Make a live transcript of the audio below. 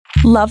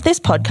Love this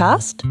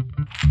podcast?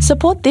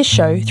 Support this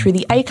show through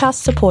the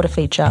Acast supporter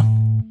feature.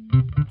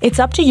 It's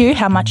up to you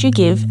how much you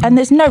give, and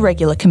there's no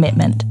regular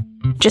commitment.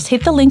 Just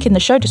hit the link in the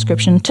show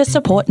description to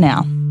support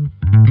now.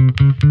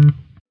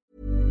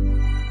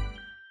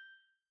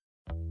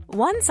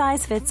 One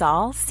size fits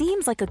all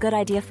seems like a good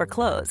idea for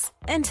clothes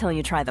until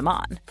you try them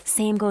on.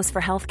 Same goes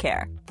for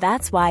healthcare.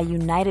 That's why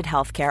United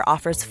Healthcare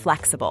offers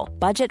flexible,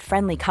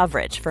 budget-friendly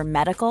coverage for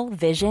medical,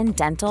 vision,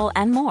 dental,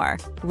 and more.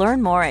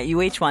 Learn more at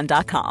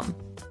uh1.com.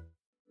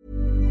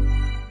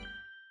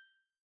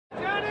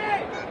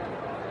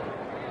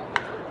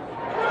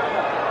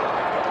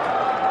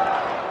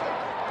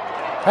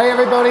 Hey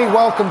everybody,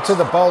 welcome to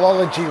the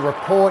Bowlology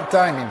Report.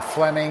 Damien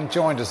Fleming,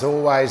 joined as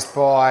always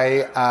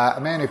by a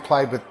man who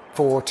played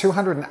for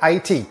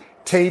 280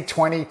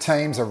 T20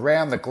 teams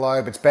around the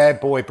globe. It's bad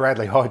boy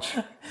Bradley Hodge.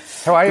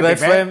 How are you,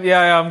 big man?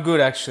 Yeah, I'm good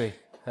actually.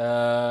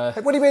 What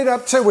have you been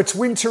up to? It's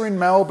winter in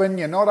Melbourne.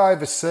 You're not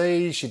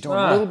overseas. You're doing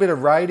a little bit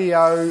of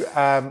radio.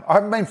 I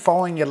haven't been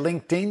following your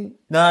LinkedIn.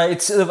 No,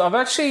 I've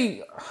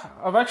actually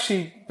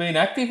been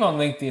active on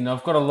LinkedIn.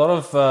 I've got a lot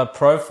of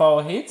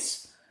profile hits.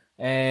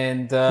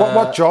 And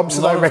what jobs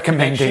are they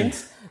recommending?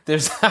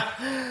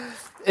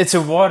 It's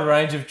a wide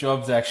range of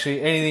jobs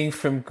actually, anything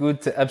from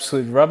good to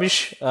absolute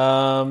rubbish.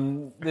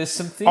 There's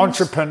some things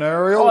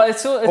entrepreneurial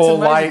or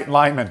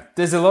layman.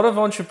 There's a lot of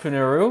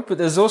entrepreneurial, but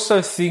there's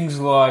also things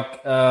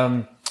like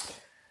a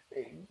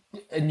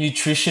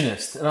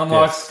nutritionist, and I'm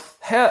like,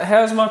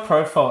 how's my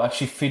profile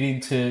actually fit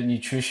into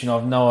nutrition?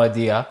 I've no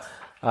idea.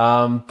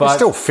 But you're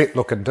still fit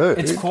looking dude.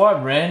 It's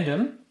quite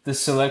random, the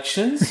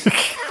selections.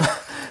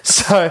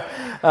 So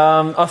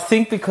I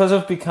think because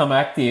I've become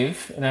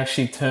active and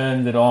actually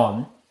turned it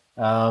on,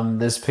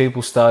 there's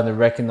people starting to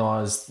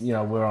recognise,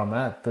 where I'm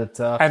at. But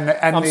and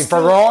the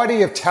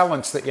variety of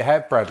talents that you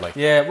have, Bradley.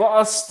 Yeah, well,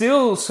 I'm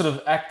still sort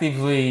of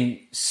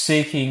actively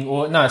seeking,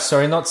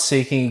 exploring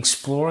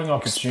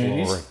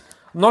opportunities.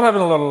 I'm not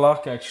having a lot of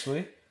luck,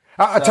 actually.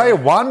 I'll tell you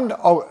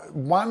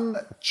one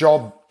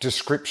job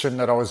description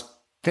that I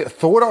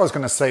thought I was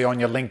going to see on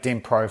your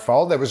LinkedIn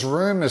profile. There was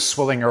rumours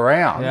swirling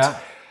around. Yeah.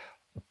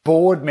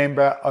 Board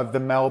member of the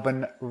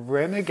Melbourne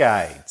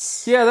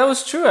Renegades. Yeah, that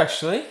was true,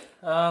 actually.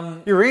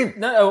 You're in?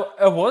 No,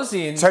 I was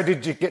in. So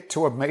did you get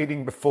to a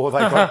meeting before they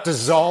got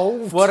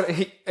dissolved?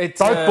 Both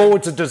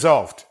boards are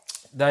dissolved.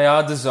 They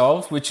are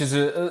dissolved, which is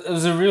it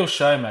was a real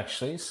shame,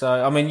 actually. So,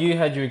 I mean, you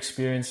had your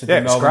experience at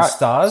the Melbourne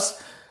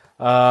Stars.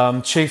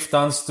 Chief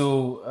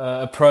Dunstall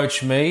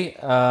approached me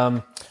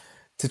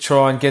to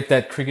try and get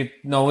that cricket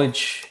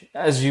knowledge,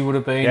 as you would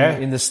have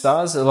been in the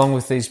Stars, along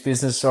with these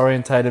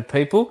business-orientated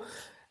people.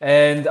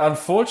 And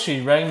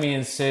unfortunately, rang me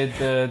and said,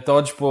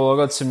 "Dodgeball, I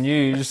got some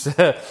news.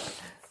 That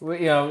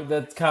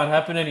can't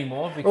happen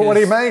anymore because what do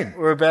you mean?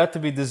 We're about to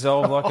be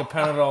dissolved like a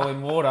Panadol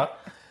in water."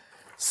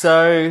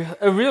 So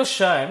a real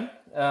shame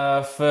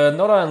for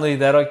not only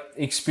that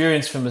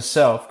experience for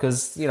myself,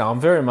 because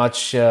I'm very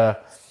much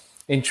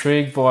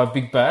intrigued by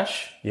Big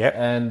Bash. Yeah,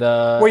 and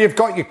well, you've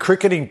got your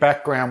cricketing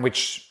background,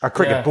 which a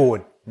cricket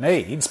board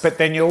needs, but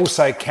then you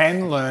also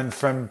can learn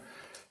from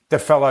the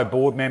fellow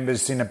board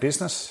members in a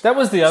business. That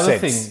was the other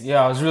thing.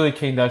 Yeah, I was really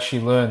keen to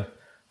actually learn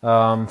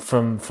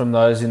from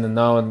those in the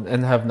know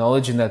and have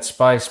knowledge in that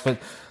space. But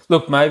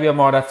look, maybe I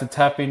might have to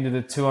tap into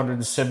the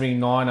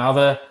 279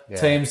 other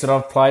teams that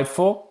I've played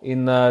for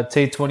in the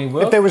T20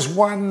 world. If there was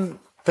one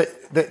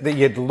that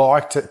you'd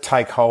like to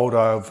take hold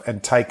of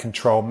and take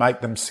control, make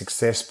them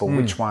successful,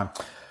 which one?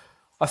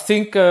 I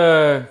think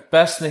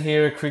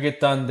Basnahira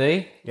Cricket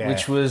Dundee,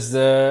 which was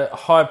the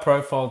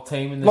high-profile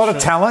team in the of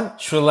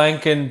talent. Sri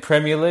Lankan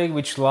Premier League,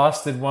 which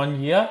lasted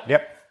 1 year.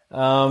 Yep.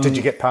 Did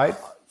you get paid?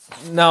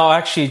 No, I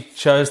actually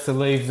chose to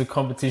leave the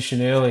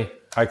competition early.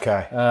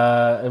 Okay.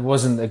 It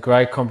wasn't a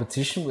great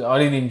competition. I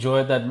didn't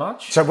enjoy it that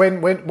much. So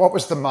what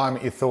was the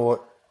moment you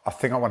thought, I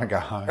think I want to go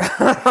home?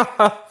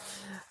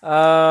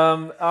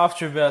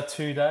 After about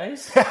 2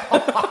 days.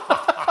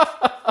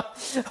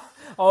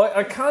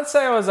 I can't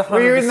say I was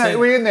 100%.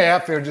 Were you in the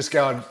outfield just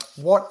going,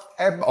 what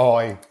am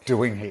I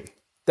doing here?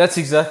 That's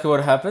exactly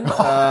what happened.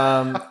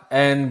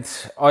 And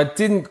I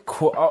didn't...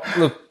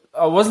 Look,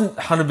 I wasn't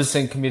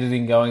 100% committed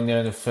in going there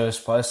in the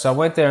first place. So I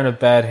went there in a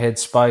bad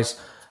headspace.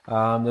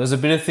 There was a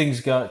bit of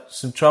things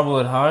some trouble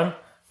at home.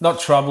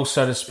 Not trouble,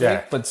 so to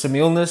speak, but some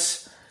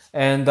illness.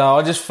 And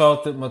I just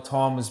felt that my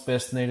time was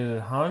best needed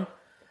at home.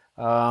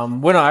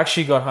 When I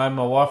actually got home,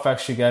 my wife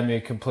actually gave me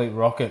a complete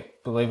rocket,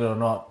 believe it or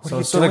not. So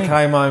I sort of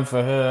came home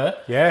for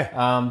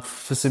her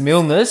for some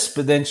illness,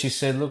 but then she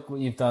said, look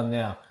what you've done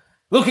now.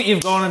 Look what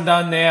you've gone and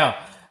done now.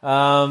 Where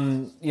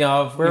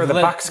are the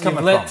Bucks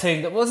coming from?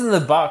 That wasn't the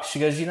Bucks. She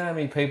goes, you know how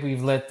many people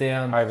you've let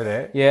down over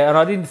there? Yeah, and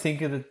I didn't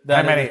think of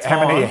that.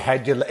 How many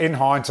had you, in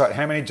hindsight,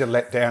 how many did you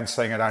let down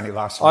seeing it only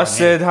last 1 year? I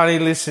said, honey,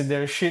 listen,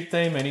 they're a shit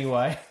team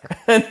anyway.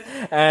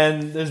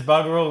 and there's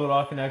bugger all that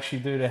I can actually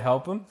do to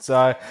help them.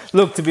 So,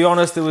 look, to be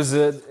honest, it was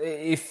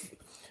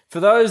for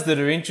those that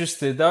are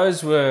interested,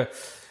 those were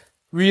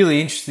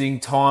really interesting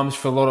times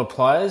for a lot of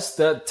players.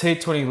 The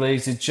T20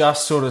 leagues had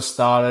just sort of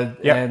started,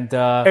 and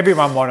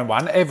everyone wanted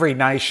one. Every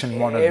nation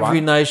wanted one.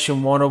 Every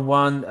nation wanted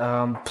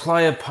one.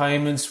 Player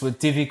payments were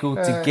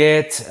difficult to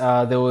get.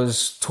 There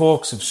was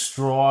talks of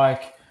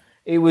strike.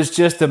 It was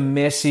just a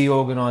messy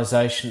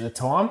organisation at the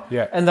time,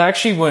 and they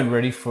actually weren't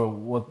ready for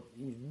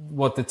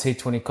what the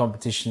T20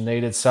 competition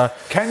needed. So,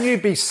 can you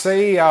be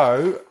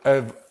CEO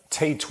of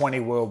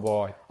T20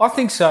 worldwide? I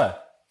think so.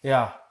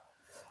 Yeah.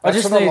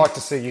 That's what I'd like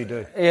to see you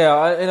do. Yeah,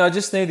 I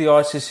just need the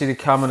ICC to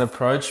come and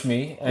approach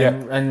me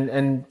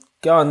and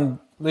go and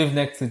live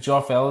next to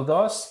Geoff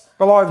Allardyce.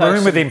 Well, I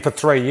roomed with him for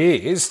 3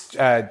 years,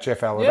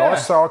 Geoff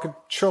Allardyce, so I could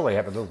surely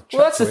have a little chat.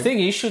 Well, that's the thing.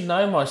 You should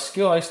know my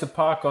skill. I used to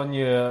park on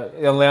your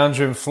lounge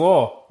room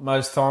floor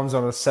most times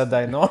on a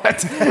Saturday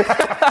night.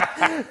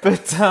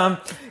 But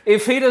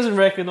if he doesn't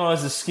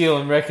recognise the skill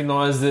and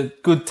recognise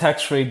that good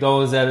tax-free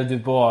dollars out of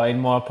Dubai in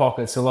my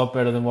pocket's a lot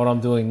better than what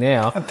I'm doing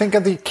now. And think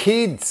of the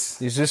kids.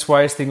 He's just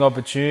wasting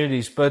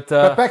opportunities. But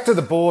back to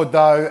the board,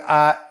 though.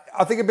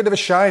 I think a bit of a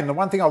shame. The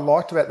one thing I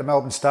liked about the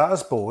Melbourne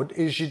Stars board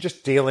is you're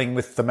just dealing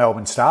with the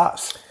Melbourne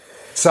Stars.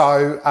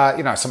 So,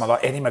 someone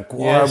like Eddie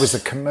Maguire was a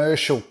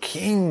commercial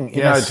king,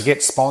 you know, to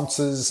get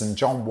sponsors, and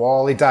John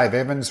Wiley, Dave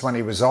Evans when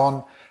he was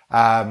on.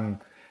 I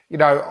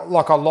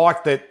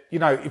like that,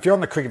 if you're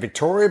on the Cricket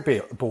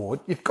Victoria board,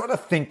 you've got to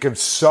think of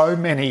so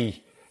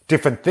many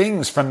different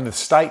things, from the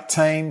state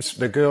teams,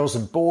 the girls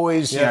and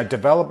boys,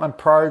 development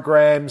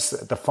programs,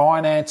 the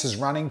finances,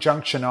 running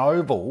Junction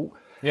Oval.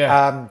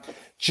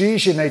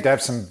 Geez, you need to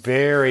have some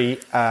very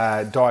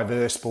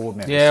diverse board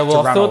members. Yeah,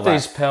 well, I thought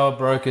these power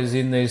brokers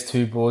in these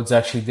two boards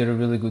actually did a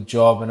really good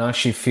job, and I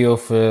actually feel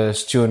for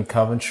Stuart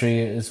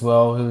Coventry as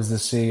well, who was the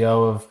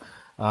CEO of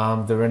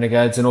the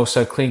Renegades, and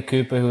also Clint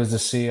Cooper, who was the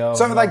CEO.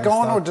 So are they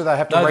gone, or do they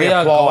have to reapply? They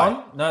are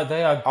gone. No,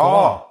 they are gone.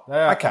 Oh, they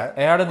are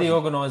out of the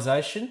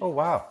organisation. Oh,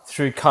 wow.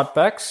 Through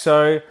cutbacks.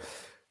 So,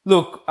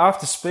 look,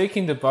 after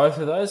speaking to both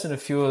of those and a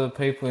few other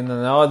people in the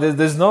know,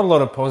 there's not a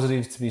lot of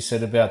positives to be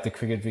said about the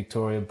Cricket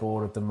Victoria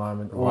board at the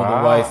moment, or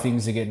the way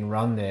things are getting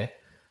run there.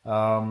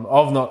 I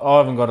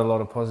haven't got a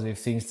lot of positive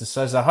things to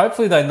say. So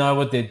hopefully they know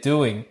what they're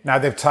doing. No,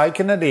 they've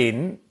taken it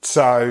in.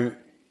 So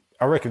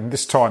I reckon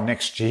this time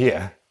next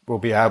year we'll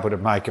be able to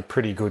make a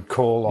pretty good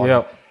call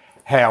on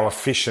how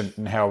efficient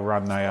and how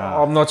run they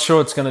are. I'm not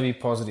sure it's going to be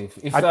positive.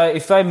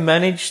 If they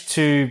manage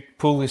to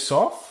pull this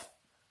off,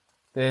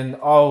 then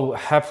I'll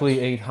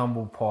happily eat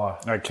humble pie.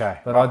 Okay.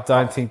 But I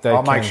don't think they can.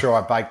 I'll make sure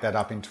I bake that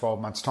up in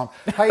 12 months' time.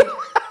 Hey,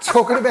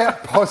 talking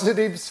about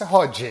positives,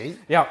 Hodgie.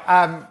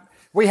 Yeah.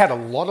 We had a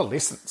lot of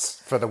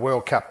listens for the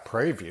World Cup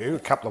preview a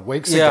couple of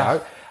weeks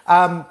ago.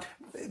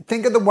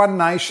 Think of the one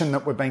nation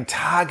that we've been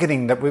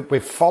targeting, that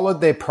we've followed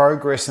their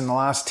progress in the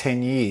last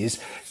 10 years.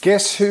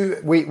 Guess who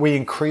we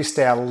increased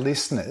our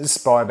listeners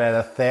by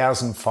about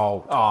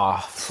 1,000-fold?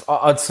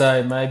 I'd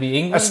say maybe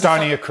England.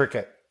 Estonia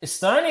cricket.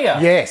 Estonia?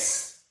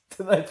 Yes.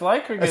 Do they play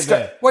cricket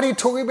there? What are you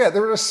talking about?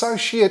 They're an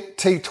associate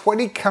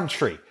T20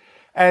 country.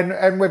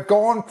 And we've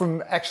gone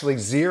from actually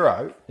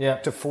 0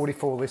 to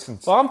 44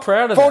 listens. Well, I'm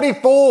proud of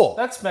 44.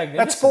 That. That's magnificent.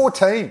 That's 4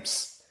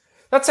 teams.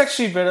 That's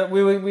actually better.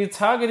 We were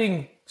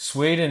targeting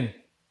Sweden,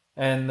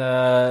 and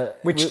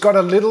which got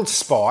a little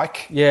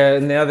spike. Yeah,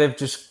 and now they've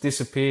just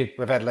disappeared.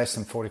 We've had less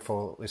than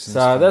 44 listens.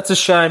 So that's a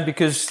shame,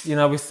 because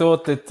we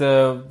thought that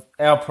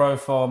our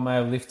profile may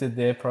have lifted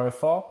their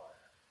profile.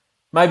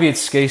 Maybe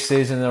it's ski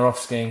season, they're off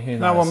skiing. Who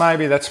knows? No, well,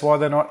 maybe that's why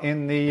they're not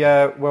in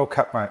the World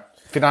Cup, mate.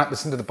 If you don't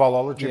listen to the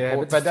Bowlology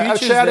report. But a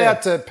shout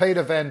out to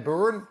Peter Van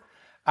Buren,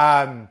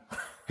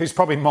 who's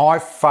probably my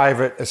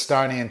favourite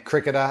Estonian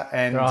cricketer.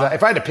 And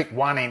if I had to pick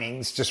one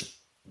innings, just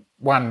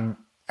one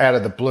out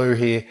of the blue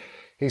here,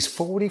 he's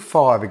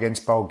 45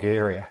 against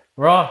Bulgaria.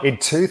 Right. In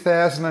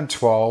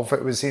 2012,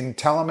 it was in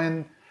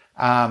Talaman,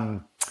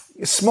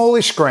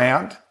 smallish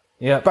ground.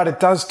 Yeah, but it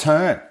does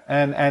turn,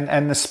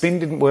 and the spin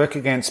didn't work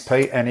against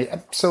Pete, and he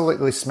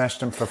absolutely smashed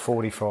him for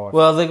 45.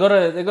 Well, they got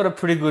a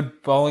pretty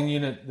good bowling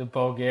unit, the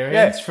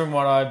Bulgarians, from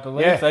what I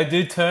believe. Yeah. They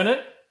do turn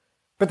it,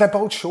 but they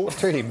bowled short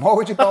to him. Why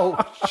would you bowl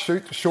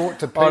short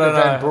to Peter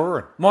Van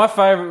Buren? My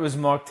favourite was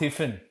Mike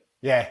Tiffin.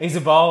 Yeah, he's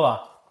a bowler.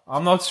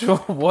 I'm not sure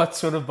what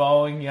sort of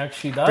bowling he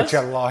actually does, but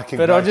you like him.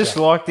 But I just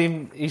liked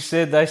him. They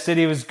said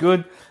he was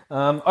good.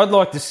 I'd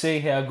like to see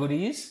how good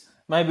he is.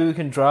 Maybe we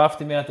can draft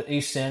him out to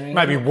East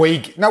Sandringham.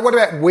 What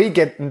about we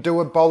get and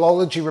do a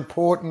Bowlology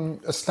report in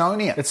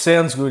Estonia? It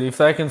sounds good. If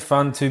they can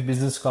fund 2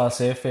 business class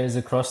airfares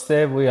across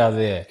there, we are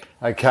there.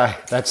 Okay,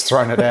 that's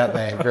thrown it out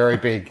there. Very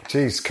big.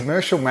 Geez,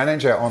 commercial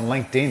manager on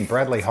LinkedIn,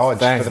 Bradley Hodge,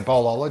 for the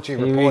Bowlology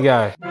report. Here we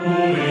go.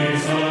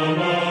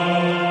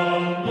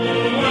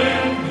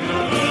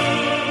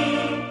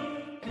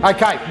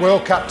 Okay,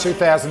 World Cup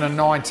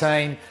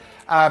 2019.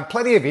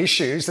 Plenty of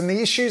issues, and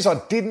the issues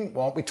I didn't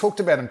want, we talked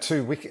about them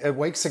 2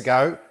 weeks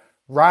ago,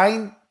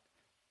 rain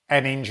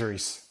and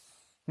injuries.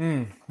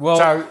 Well,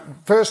 so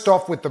first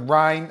off with the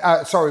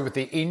with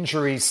the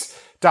injuries,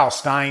 Dale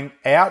Steyn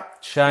out.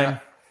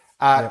 Shame.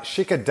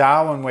 Shikhar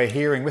Dhawan, we're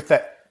hearing with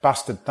that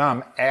busted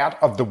thumb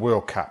out of the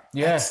World Cup.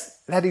 Yeah.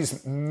 That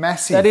is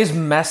massive. That is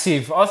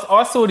massive.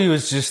 I thought he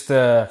was just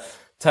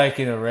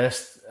taking a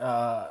rest,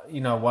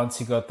 once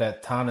he got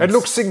that ton. It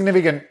looked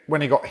significant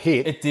when he got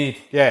hit. It did.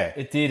 Yeah.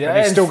 It did.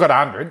 And he still got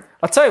 100.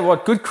 I'll tell you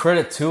what, good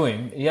credit to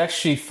him. He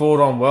actually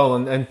fought on well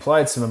and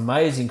played some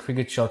amazing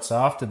cricket shots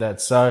after that.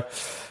 So,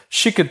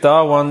 Shikhar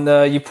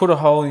Dhawan, you put a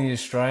hole in the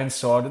Australian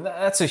side, and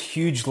that's a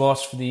huge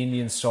loss for the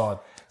Indian side.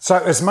 So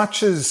as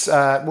much as,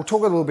 we'll talk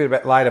a little bit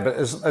about later, but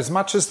as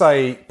much as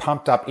they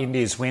pumped up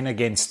India's win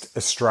against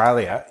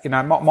Australia,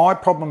 my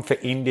problem for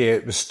India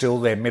was still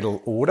their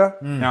middle order.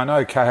 Now I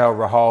know KL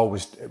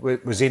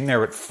Rahul was in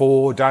there at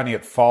 4, Dhoni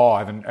at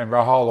 5, and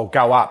Rahul will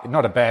go up.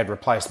 Not a bad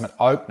replacement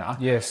opener.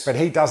 Yes. But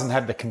he doesn't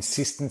have the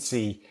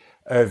consistency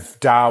of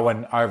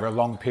Darwin over a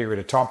long period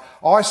of time.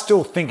 I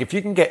still think if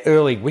you can get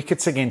early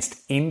wickets against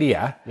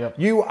India,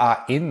 you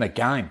are in the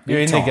game.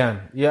 You're in the game.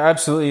 You're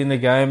absolutely in the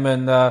game.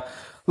 And,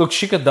 look,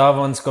 Shikhar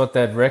Dhawan's got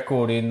that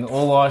record in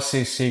all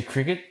ICC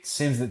cricket.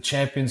 Seems that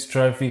Champions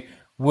Trophy,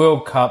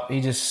 World Cup,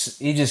 he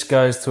just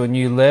goes to a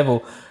new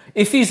level.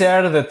 If he's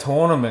out of the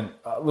tournament,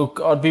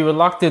 look, I'd be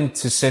reluctant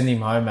to send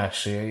him home,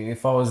 actually.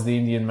 If I was the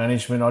Indian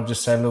management, I'd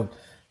just say, look,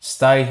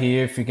 stay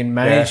here. If you can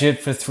manage it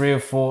for 3 or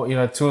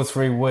 4, 2 or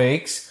 3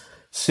 weeks,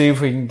 see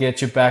if we can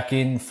get you back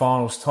in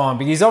finals time.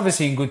 But he's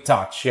obviously in good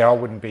touch. Yeah, I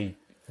wouldn't be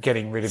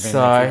getting rid of him.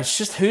 So it's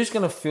just who's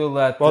going to fill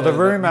that. Well, the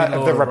rumour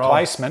of the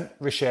replacement,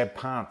 Rishabh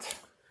Pant.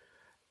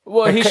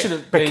 Well, he should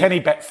have. But can he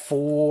bat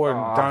 4 and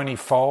Dhoni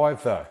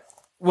 5 though?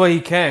 Well, he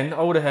can.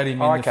 I would have had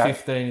him in the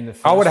 15 in the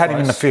first I would have had place.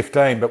 him in the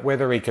 15, but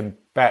whether he can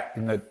bat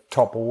in the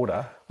top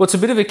order. Well, it's a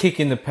bit of a kick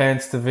in the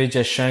pants to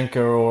Vijay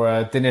Shankar or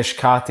Dinesh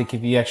Karthik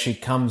if he actually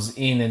comes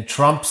in and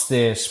trumps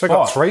their spot. So they've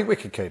got 3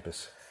 wicket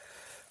keepers.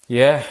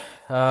 Yeah.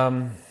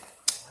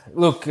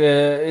 Look,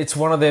 it's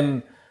one of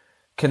them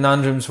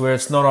conundrums where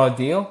it's not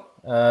ideal.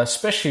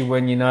 Especially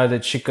when you know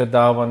that Shikhar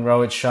Dhawan,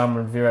 Rohit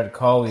Sharma and Virat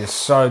Kohli are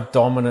so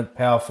dominant,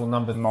 powerful,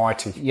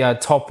 mighty. Yeah,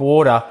 top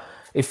order.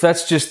 If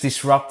that's just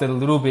disrupted a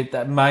little bit,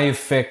 that may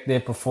affect their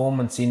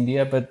performance,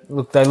 India. But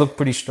look, they look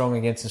pretty strong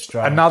against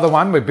Australia. Another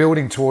one, we're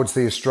building towards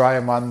the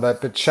Australian one,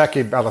 but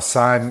Shakib Al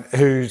Hasan,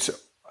 who's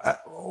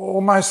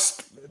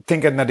almost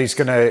thinking that he's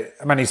going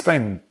to, he's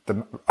been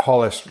the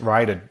highest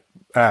rated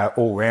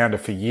all-rounder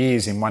for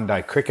years in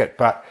one-day cricket,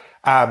 but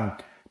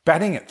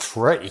batting at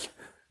 3...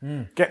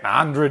 getting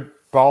 100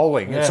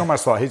 bowling. It's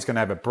almost like he's going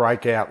to have a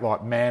breakout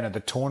like man of the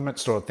tournament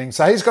sort of thing.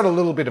 So he's got a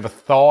little bit of a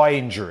thigh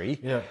injury.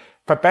 Yeah.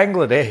 But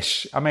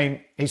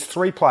Bangladesh, he's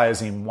 3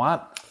 players in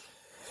 1.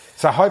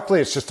 So hopefully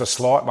it's just a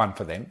slight one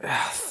for them.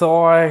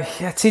 Thigh,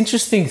 it's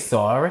interesting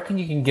thigh. I reckon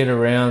you can get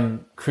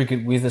around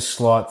cricket with a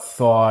slight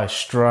thigh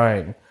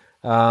strain,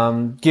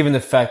 given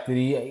the fact that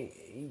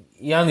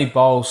he only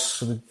bowls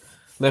sort of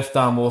left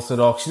arm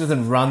orthodox. He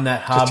doesn't run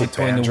that hard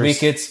between the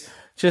wickets.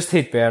 Just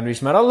hit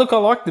boundaries, mate. I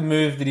like the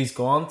move that he's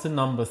gone to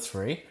number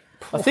 3.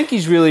 I think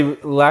he's really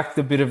lacked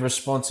a bit of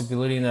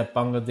responsibility in that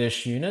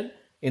Bangladesh unit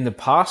in the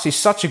past. He's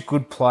such a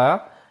good player.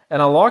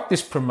 And I like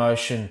this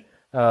promotion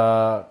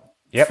from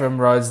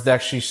Rhodes that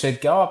actually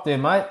said, go up there,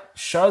 mate,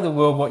 show the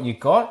world what you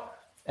got.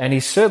 And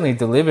he's certainly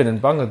delivered.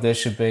 And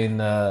Bangladesh have been,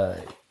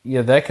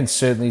 they can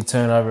certainly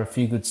turn over a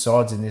few good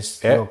sides in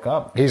this World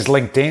Cup. He's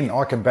linked in.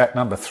 I can bat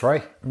number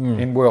 3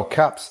 in World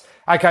Cups.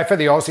 Okay, for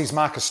the Aussies,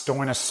 Marcus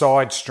Stoinis,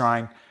 side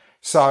strain.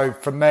 So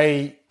for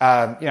me,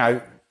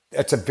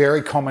 it's a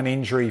very common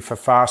injury for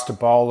faster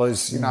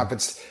bowlers. If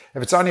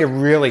it's only a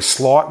really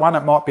slight one,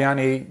 it might be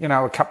only,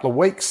 a couple of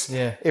weeks.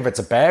 Yeah. If it's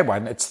a bad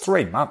one, it's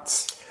 3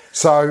 months.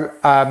 So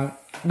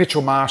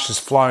Mitchell Marsh has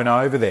flown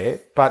over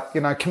there, but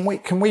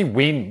can we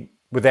win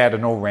without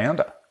an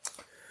all-rounder?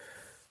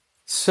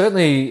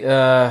 Certainly,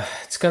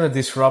 it's going to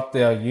disrupt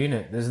our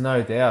unit. There's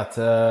no doubt.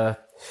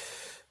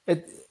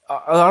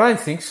 I don't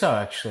think so,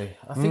 actually.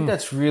 I think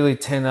that's really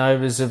 10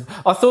 overs of...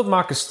 I thought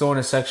Marcus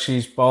Stoinis, actually,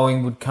 his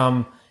bowling would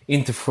come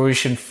into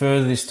fruition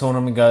further this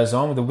tournament goes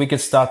on. When the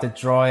wickets start to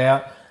dry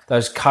out,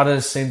 those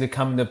cutters seem to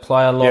come into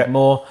play a lot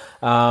more.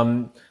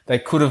 They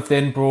could have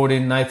then brought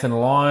in Nathan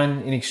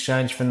Lyon in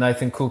exchange for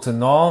Nathan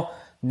Coulter-Nile.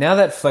 Now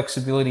that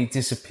flexibility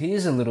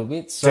disappears a little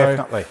bit. So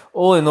definitely.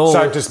 All in all...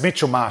 So does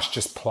Mitchell Marsh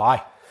just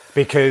play?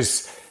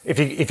 Because... If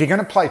you're going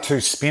to play 2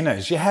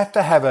 spinners, you have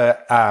to have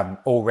a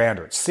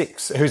all-rounder at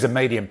 6 who's a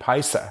medium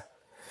pacer.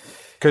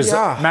 Because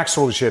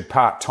Maxwell's your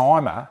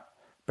part-timer,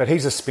 but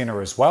he's a spinner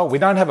as well. We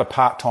don't have a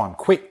part-time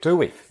quick, do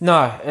we?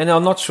 No, and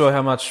I'm not sure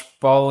how much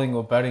bowling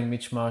or batting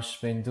Mitch Marsh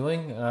has been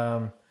doing.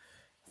 I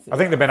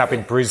think they've been up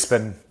in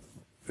Brisbane,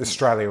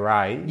 Australia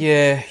A.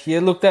 Yeah,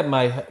 look, that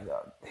may...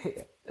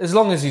 As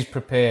long as he's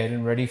prepared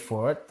and ready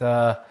for it,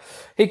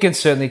 he can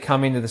certainly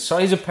come into the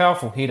side. He's a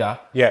powerful hitter.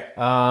 Yeah.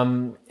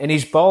 And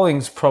his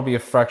bowling's probably a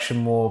fraction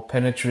more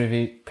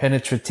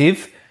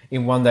penetrative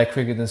in one-day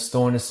cricket than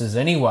Stoinis's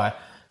anyway.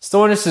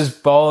 Stoinis's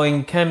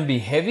bowling can be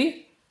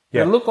heavy.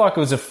 Yeah. It looked like it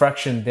was a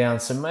fraction down,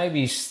 so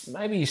maybe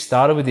he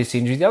started with this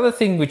injury. The other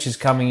thing which is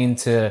coming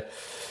into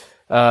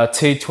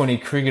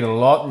T20 cricket a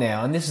lot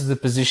now, and this is the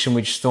position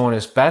which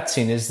Stoinis bats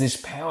in, is this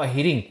power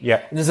hitting.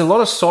 Yeah. And there's a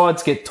lot of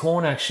sides get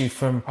torn actually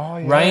from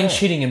range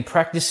hitting and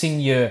practicing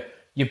your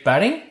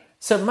batting.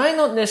 So it may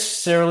not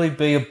necessarily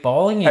be a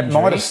bowling injury. It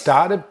might have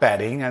started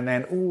batting and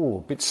then, a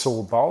bit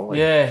sore bowling.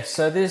 Yeah,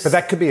 so this... But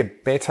that could be a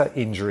better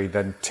injury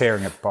than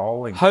tearing at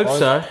bowling. Hope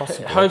so.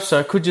 Possibly. Hope so.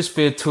 It could just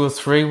be a 2 or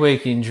 3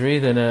 week injury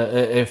than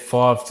a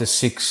 5 to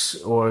 6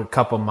 or a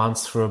couple of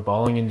months for a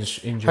bowling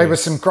injury. There were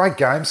some great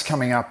games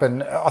coming up,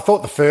 and I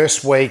thought the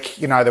first week,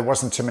 there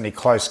wasn't too many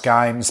close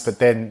games, but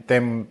then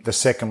the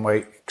second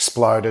week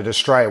exploded.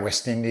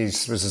 Australia-West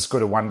Indies was as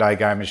good a one-day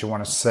game as you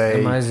want to see.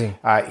 Amazing.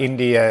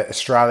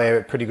 India-Australia,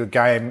 a pretty good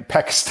game.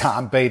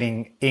 Pakistan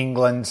beating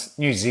England.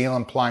 New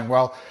Zealand playing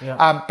well.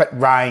 Yeah. But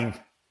rain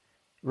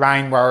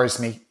worries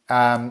me.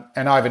 And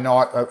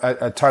overnight,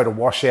 a total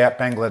washout,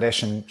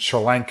 Bangladesh and Sri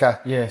Lanka.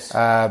 Yes.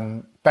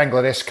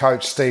 Bangladesh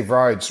coach Steve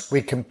Rhodes,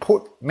 we can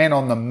put men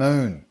on the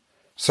moon.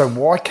 So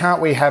why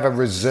can't we have a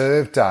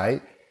reserve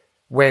day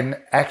when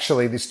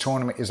actually this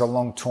tournament is a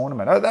long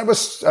tournament? Oh, that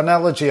was an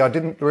analogy I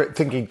didn't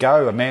think he'd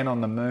go, a man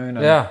on the moon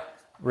and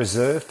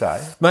reserve day.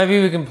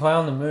 Maybe we can play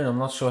on the moon. I'm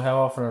not sure how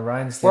often it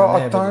rains down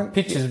there, but the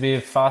pitches would be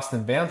fast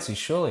and bouncy,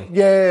 surely.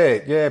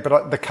 Yeah,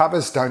 but the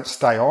covers don't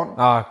stay on.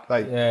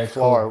 They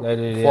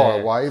fly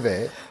away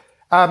there.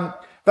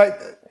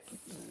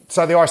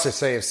 So the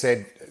ICC have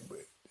said,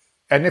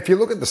 and if you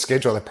look at the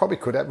schedule, they probably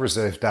could have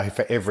reserve day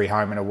for every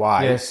home and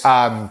away. Yes.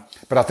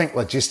 But I think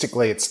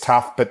logistically it's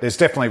tough, but there's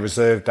definitely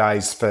reserve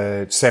days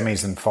for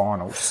semis and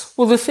finals.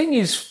 Well, the thing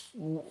is,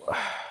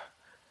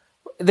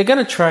 they're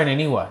going to train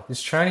anyway.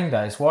 There's training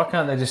days. Why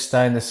can't they just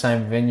stay in the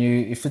same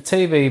venue? If the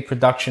TV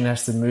production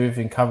has to move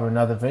and cover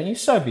another venue,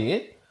 so be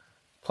it.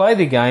 Play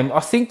the game. I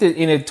think that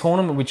in a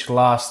tournament which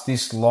lasts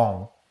this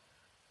long,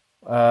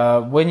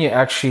 when you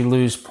actually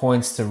lose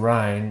points to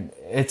rain,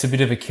 it's a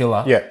bit of a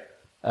killer. Yeah.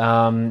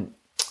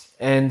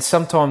 And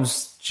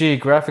sometimes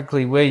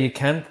geographically where you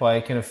can play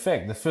can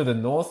affect. The further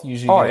north,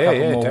 usually get a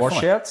couple more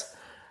washouts.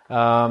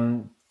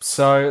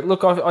 So,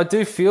 look, I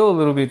do feel a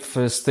little bit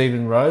for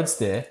Stephen Rhodes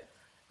there.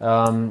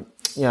 It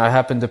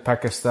happened to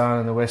Pakistan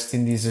and the West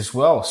Indies as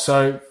well.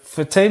 So,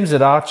 for teams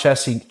that are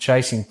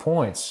chasing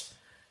points,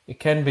 it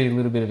can be a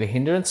little bit of a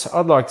hindrance.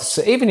 I'd like to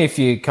see, even if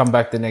you come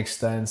back the next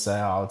day and say,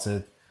 it's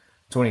a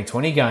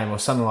 2020 game or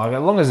something like that,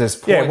 as long as there's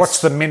points. Yeah,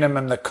 what's the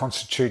minimum that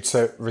constitutes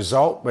a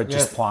result? We're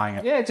just playing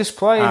it. Yeah, just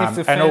play it if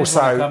the fans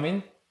want to come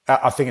in.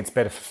 I think it's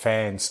better for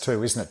fans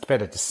too, isn't it? It's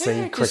better to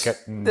see cricket.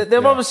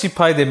 They've obviously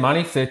paid their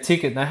money for their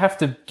ticket and they have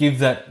to give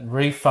that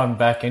refund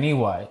back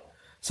anyway.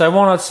 So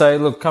why not say,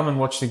 look, come and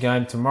watch the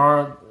game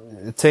tomorrow.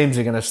 The teams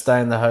are going to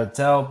stay in the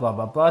hotel, blah,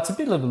 blah, blah. It's a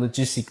bit of a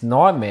logistic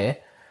nightmare.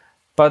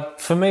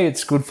 But for me,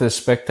 it's good for the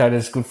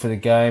spectators, good for the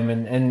game,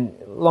 and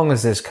as long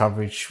as there's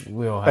coverage,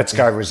 we're all happy. Let's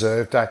go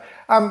reserve day.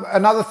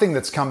 Another thing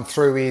that's come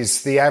through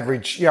is the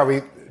average,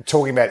 we're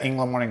talking about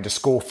England wanting to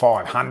score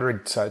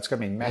 500, so it's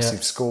going to be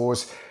massive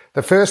scores.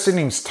 The first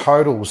innings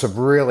totals have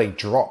really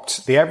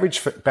dropped. The average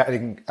for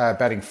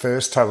batting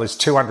first total is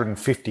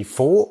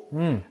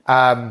 254.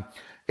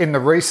 In the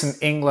recent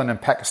England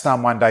and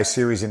Pakistan one-day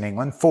series in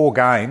England, 4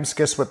 games,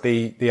 guess what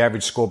the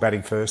average score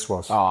batting first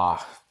was?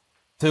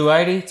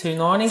 280,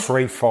 290?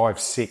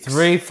 356.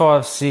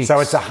 356. So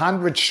it's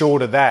 100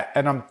 short of that.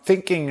 And I'm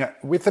thinking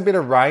with a bit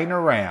of rain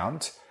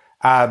around,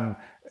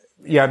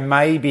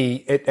 maybe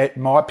it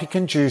might be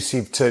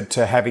conducive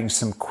to having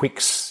some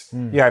quicks,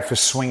 for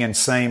swing and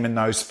seam in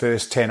those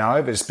first 10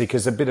 overs,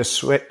 because a bit of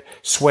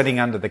sweating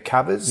under the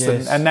covers,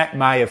 and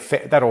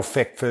that'll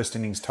affect first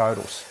innings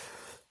totals.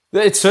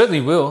 It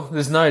certainly will.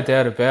 There's no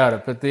doubt about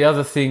it. But the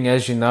other thing,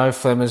 as you know,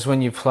 Flem, is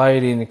when you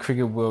played in the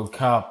Cricket World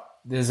Cup,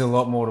 there's a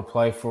lot more to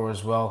play for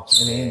as well.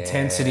 And the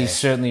intensity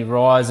certainly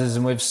rises.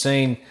 And we've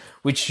seen,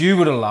 which you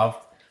would have loved,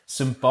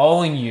 some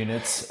bowling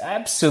units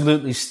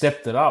absolutely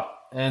stepped it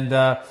up. And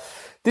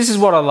this is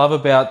what I love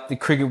about the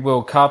Cricket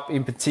World Cup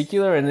in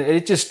particular. And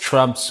it just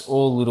trumps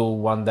all little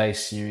one-day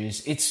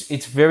series.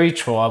 It's very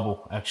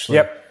tribal, actually.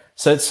 Yep.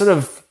 So it sort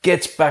of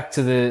gets back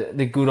to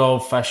the good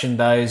old-fashioned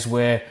days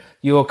where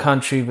your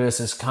country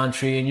versus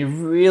country, and you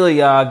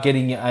really are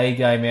getting your A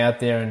game out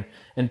there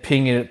and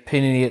pinning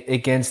it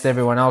against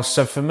everyone else.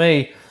 So for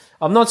me,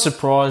 I'm not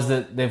surprised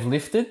that they've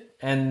lifted.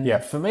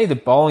 And for me, the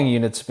bowling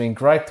units have been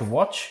great to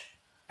watch.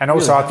 And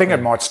also, I think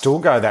it might still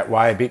go that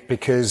way a bit,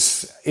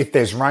 because if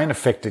there's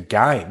rain-affected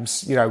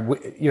games, you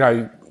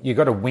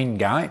got to win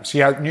games.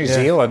 New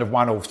Zealand have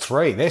won all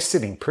 3. They're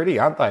sitting pretty,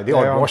 aren't they? The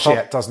odd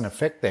washout doesn't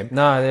affect them.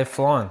 No, they're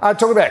flying.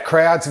 Talk about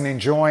crowds and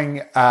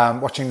enjoying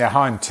watching their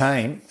home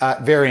team.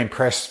 Very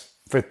impressed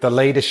with the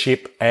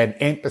leadership and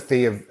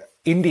empathy of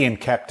Indian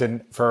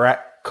captain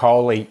Virat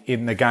Kohli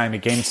in the game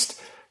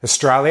against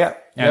Australia.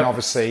 And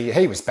obviously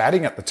he was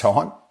batting at the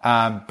time,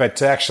 but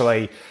to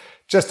actually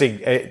just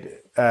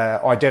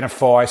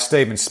identify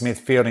Stephen Smith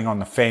fielding on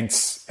the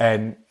fence,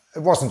 and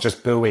it wasn't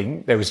just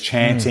booing, there was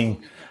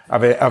chanting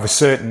of a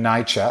certain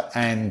nature.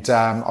 And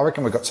I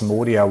reckon we got some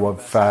audio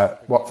of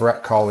what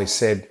Virat Kohli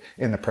said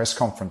in the press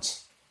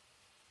conference.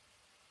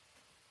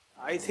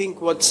 I think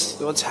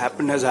what's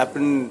happened has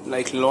happened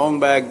like long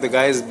back. The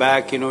guy is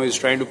back, he's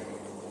trying to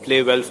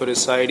play well for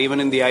his side. Even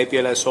in the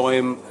IPL, I saw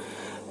him.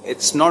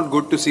 It's not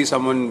good to see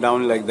someone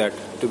down like that,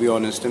 to be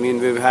honest. I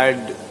mean, we've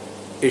had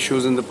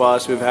issues in the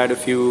past. We've had a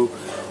few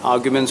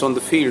arguments on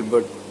the field,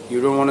 but you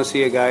don't want to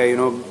see a guy,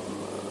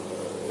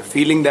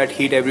 feeling that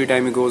heat every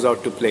time he goes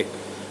out to play.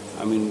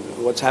 I mean,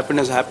 what's happened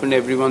has happened.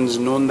 Everyone's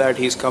known that.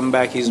 He's come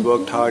back. He's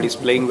worked hard. He's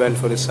playing well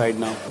for his side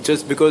now.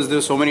 Just because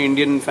there's so many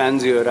Indian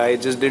fans here, I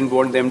just didn't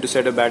want them to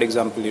set a bad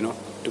example,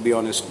 to be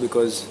honest,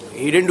 because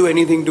he didn't do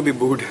anything to be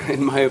booed,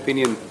 in my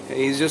opinion.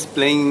 He's just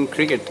playing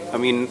cricket. I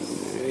mean,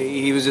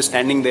 he was just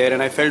standing there,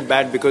 and I felt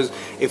bad because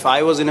if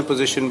I was in a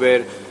position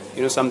where,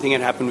 something had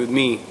happened with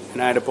me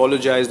and I had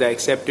apologized, I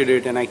accepted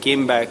it, and I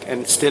came back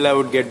and still I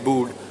would get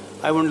booed,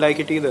 I wouldn't like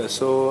it either.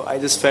 So I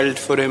just felt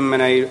for him,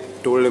 and I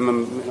told him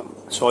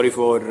I'm sorry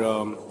for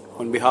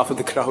on behalf of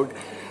the crowd,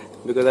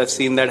 because I've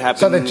seen that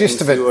happen in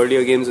few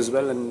earlier games as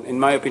well, and in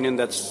my opinion,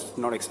 that's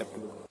not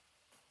acceptable.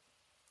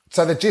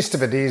 So the gist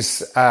of it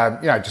is,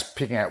 just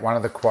picking out one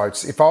of the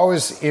quotes, if I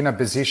was in a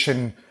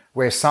position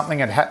where something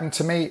had happened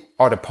to me,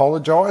 I'd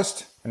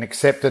apologised and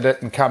accepted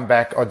it and come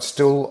back.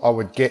 I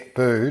would get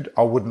booed.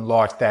 I wouldn't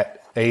like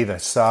that either.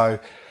 So,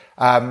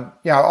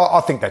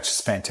 I think that's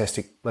just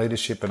fantastic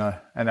leadership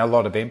and a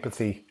lot of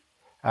empathy.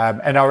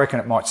 And I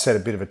reckon it might set a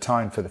bit of a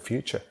tone for the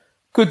future.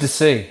 Good to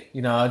see.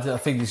 I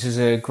think this is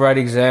a great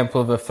example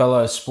of a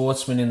fellow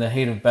sportsman in the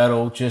heat of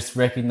battle, just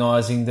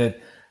recognising that,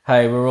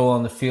 hey, we're all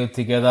on the field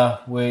together.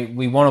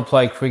 We want to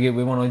play cricket.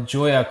 We want to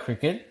enjoy our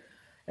cricket.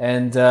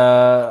 And,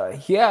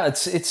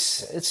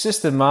 it's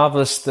just a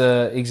marvellous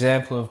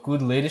example of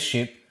good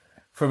leadership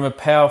from a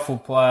powerful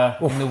player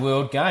in the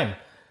world game.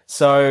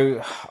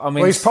 So, I mean...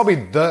 Well, he's probably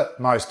the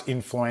most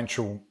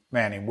influential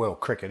man in world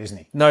cricket, isn't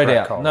he? No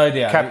doubt, no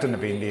doubt. Captain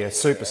of India,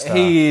 superstar.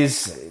 He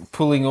is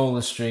pulling all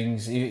the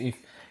strings.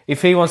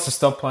 If he wants to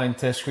stop playing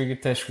Test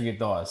cricket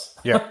dies.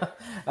 Yeah.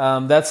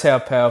 That's how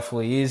powerful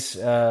he is.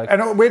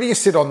 And where do you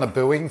sit on the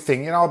booing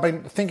thing? I've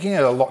been thinking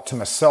it a lot to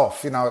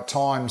myself. At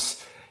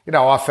times,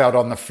 I felt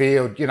on the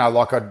field,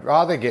 like I'd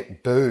rather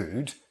get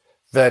booed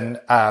than,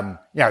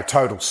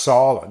 total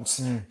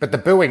silence. But the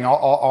booing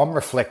I'm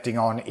reflecting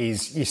on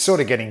is you're sort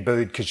of getting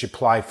booed because you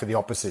play for the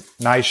opposite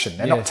nation.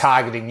 They're not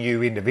targeting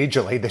you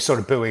individually. They're sort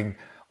of booing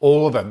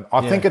all of them.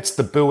 I think it's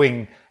the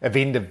booing of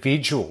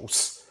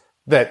individuals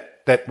that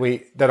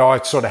I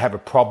sort of have a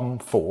problem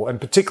for,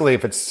 and particularly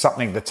if it's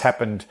something that's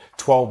happened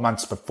 12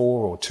 months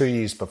before or 2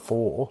 years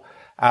before,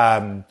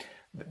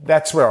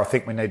 that's where I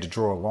think we need to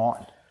draw a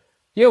line.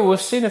 Yeah, well,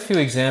 we've seen a few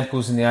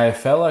examples in the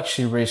AFL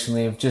actually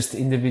recently of just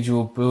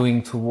individual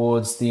booing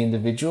towards the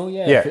individual.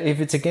 Yeah.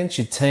 If it's against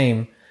your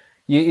team,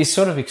 you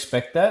sort of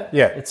expect that.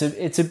 Yeah.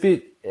 It's a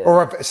bit...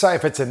 Or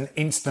if it's an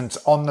instance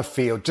on the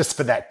field just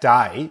for that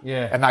day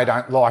and they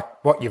don't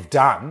like what you've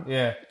done,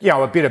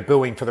 a bit of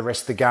booing for the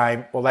rest of the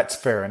game, well, that's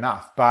fair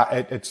enough. But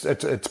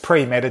it's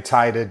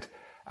premeditated,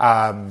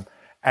 and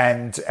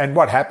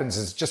what happens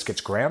is it just gets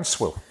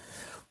groundswell.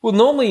 Well,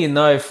 normally,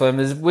 Flem,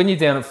 is when you're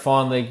down at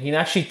fine league, you can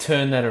actually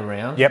turn that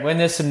around. Yep. When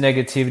there's some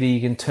negativity,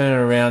 you can turn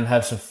it around,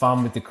 have some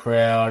fun with the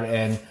crowd,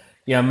 and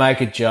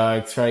make a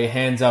joke, throw your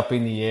hands up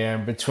in the air,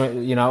 and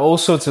between all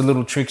sorts of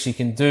little tricks you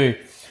can do.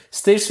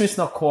 Steve Smith's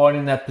not quite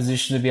in that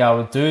position to be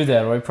able to do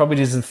that, or he probably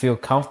doesn't feel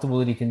comfortable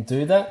that he can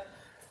do that.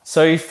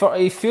 So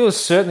he feels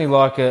certainly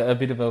like a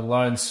bit of a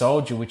lone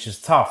soldier, which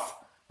is tough.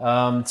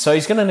 So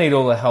he's going to need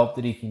all the help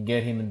that he can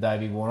get, him and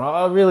Davey Warner.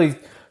 I really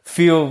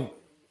feel,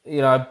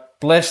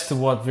 blessed to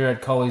what Virat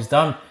Kohli's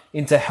done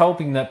into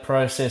helping that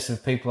process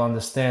of people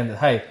understand that,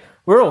 hey,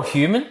 we're all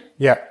human.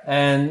 Yeah.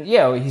 And,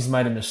 he's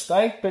made a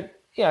mistake, but,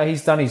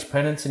 he's done his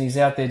penance and he's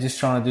out there just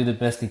trying to do the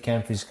best he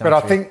can for his country.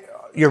 But I think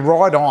you're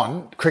right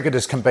on.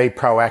 Cricketers can be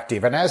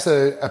proactive. And as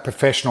a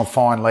professional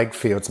fine leg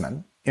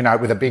fieldsman,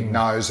 with a big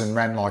nose and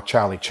ran like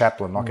Charlie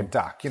Chaplin, like a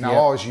duck, I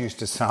was used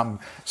to some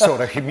sort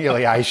of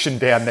humiliation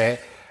down there.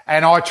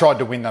 And I tried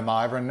to win them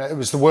over. And it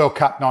was the World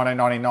Cup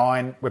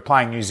 1999. We're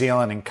playing New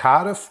Zealand in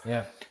Cardiff.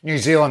 Yeah. New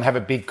Zealand have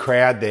a big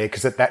crowd there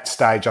because at that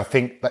stage, I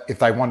think that if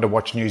they wanted to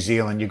watch New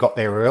Zealand, you got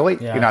there early.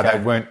 Yeah, They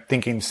weren't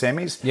thinking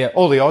semis. Yeah.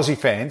 All the Aussie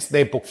fans,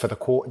 they're booked for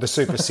the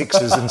Super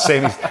Sixes and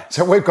semis.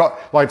 So we've got,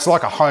 it's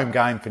like a home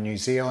game for New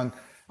Zealand.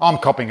 I'm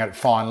copying it at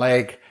fine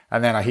leg.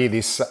 And then I hear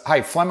this,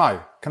 hey,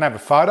 Flemmo, can I have a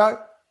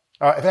photo?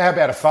 How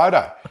about a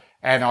photo?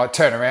 And I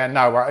turn around,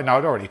 no, I'd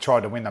already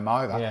tried to win them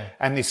over. Yeah.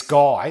 And this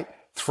guy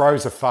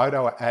throws a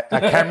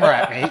camera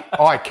at me,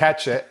 I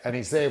catch it, and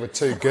he's there with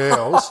two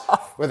girls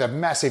with a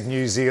massive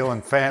New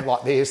Zealand fan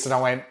like this, and I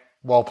went,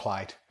 well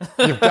played.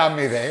 You've done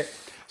me there.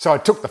 So I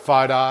took the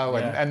photo,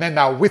 and then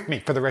they were with me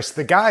for the rest of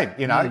the game,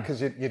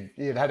 because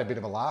you'd had a bit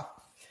of a laugh.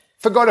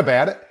 Forgot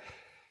about it.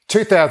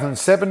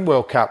 2007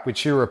 World Cup,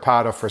 which you were a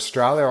part of for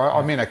Australia.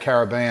 I'm in a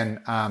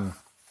Caribbean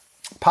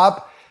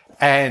pub,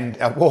 and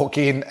I walk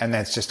in, and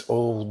there's just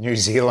all New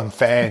Zealand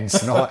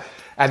fans.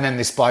 And then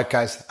this bloke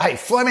goes, hey,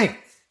 Fleming,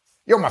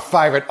 you're my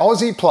favourite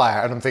Aussie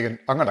player. And I'm thinking,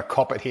 I'm going to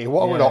cop it here.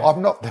 Why would I?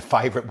 I'm not the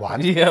favourite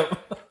one. Yep.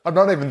 I'm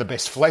not even the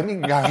best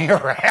Fleming going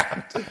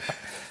around.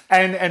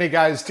 And he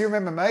goes, do you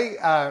remember me?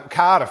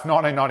 Cardiff,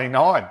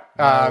 1999.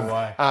 No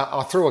way.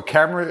 I threw a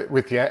camera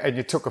with you and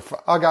you took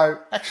I go,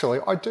 actually,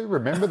 I do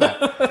remember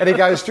that. And he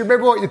goes, do you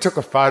remember what you took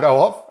a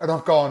photo of? And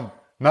I've gone,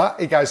 no.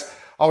 He goes,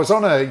 I was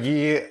on a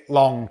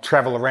year-long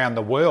travel around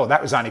the world.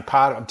 That was only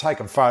part of it. I'm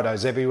taking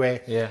photos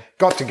everywhere. Yeah.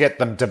 Got to get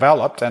them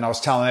developed. And I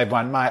was telling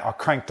everyone, mate, I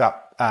cranked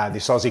up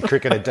this Aussie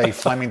cricketer, D.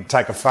 Fleming, to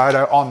take a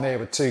photo. I'm there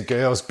with two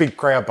girls, big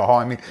crowd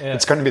behind me. Yeah.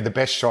 It's going to be the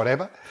best shot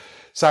ever.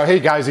 So he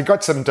goes, he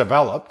got some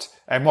developed.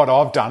 And what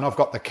I've done, I've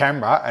got the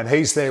camera and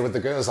he's there with the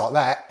girls like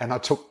that. And I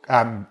took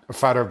a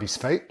photo of his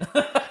feet.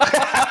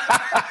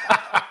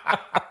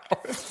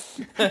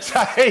 So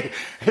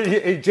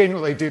he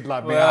genuinely did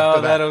love me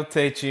after that. That'll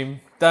teach him.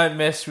 Don't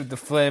mess with the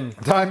phlegm.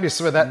 Don't mess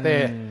with that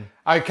there.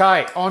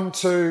 Okay, on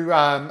to...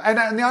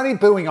 and the only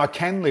booing I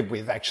can live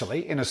with,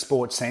 actually, in a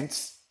sports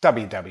sense,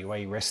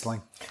 WWE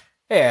wrestling.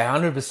 Yeah,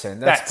 100%.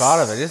 That's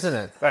part of it, isn't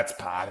it? That's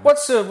part of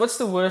it. What's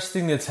the worst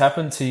thing that's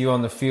happened to you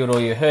on the field or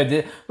you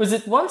heard? Was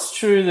it once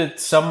true that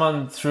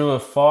someone threw a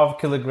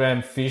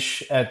 5-kilogram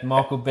fish at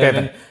Michael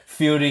Bevan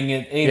fielding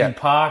at Eden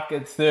Park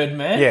at third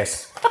man?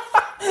 Yes.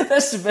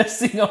 That's the best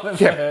thing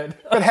I've ever heard.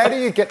 But how do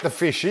you get the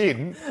fish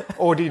in?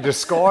 Or do you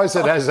disguise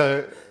it as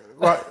a...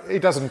 Well, he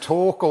doesn't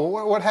talk,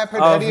 or what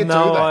happened? How do you do that?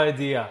 I have no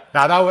idea.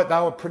 No,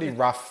 they were pretty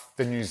rough,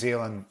 the New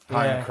Zealand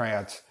home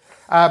crowds.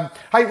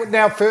 Hey,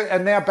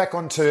 now back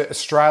onto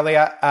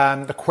Australia.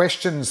 The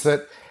questions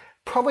that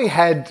probably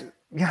had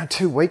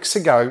 2 weeks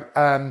ago.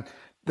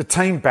 The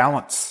team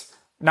balance,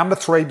 number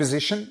 3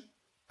 position,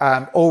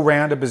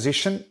 all-rounder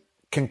position.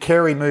 Can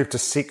Carey move to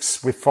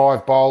 6 with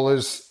 5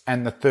 bowlers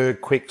and the third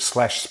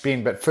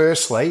quick/spin? But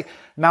firstly,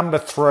 number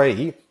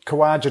 3,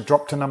 Khawaja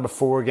dropped to number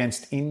 4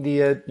 against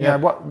India. You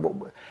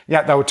know,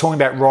 they were talking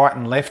about right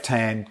and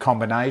left-hand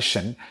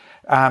combination.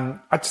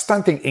 I just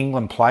don't think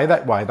England play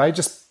that way. They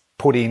just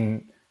put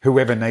in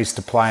whoever needs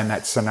to play in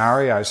that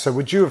scenario. So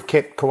would you have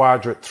kept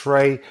Khawaja at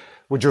 3?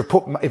 Would you have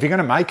put, if you're going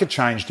to make a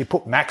change, do you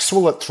put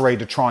Maxwell at 3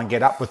 to try and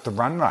get up with the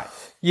run rate?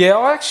 Yeah,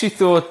 I actually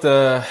thought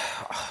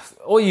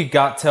all your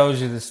gut tells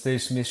you that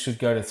Steve Smith should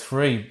go to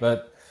 3,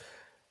 but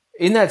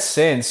in that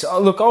sense,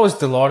 look, I was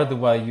delighted the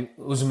way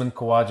Usman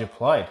Khawaja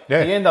played.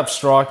 Yeah. He ended up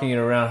striking at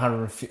around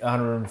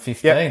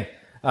 115,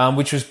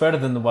 which was better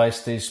than the way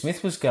Steve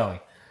Smith was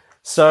going.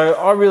 So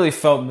I really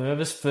felt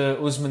nervous for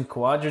Usman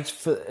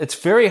Khawaja. It's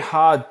very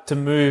hard to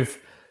move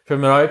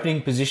from an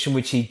opening position,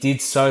 which he did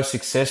so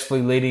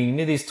successfully leading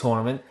into this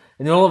tournament,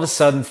 and then all of a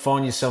sudden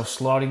find yourself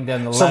sliding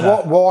down the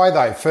ladder. So why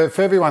though?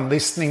 For everyone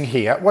listening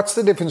here, what's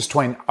the difference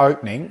between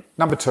opening,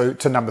 number 2,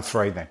 to number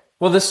 3 then?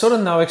 Well, there's sort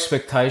of no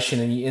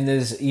expectation, and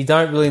you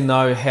don't really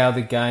know how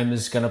the game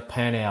is going to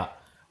pan out.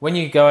 When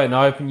you go out and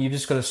open, you've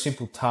just got a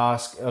simple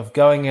task of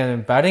going out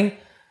and batting,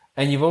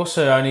 and you've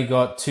also only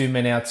got 2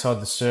 men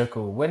outside the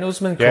circle. When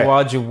Usman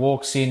Khawaja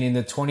walks in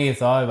the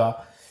 20th over,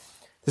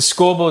 the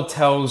scoreboard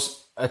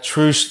tells a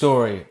true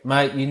story.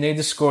 Mate, you need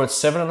to score at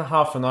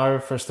 7.5 and over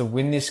for us to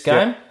win this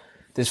game. Yep.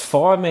 There's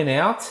 5 men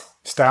out.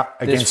 Start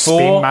against 4,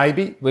 spin,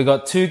 maybe. We've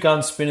got 2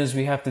 gun spinners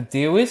we have to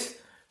deal with.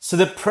 So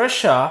the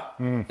pressure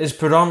is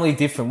predominantly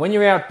different. When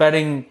you're out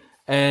batting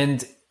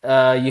and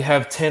you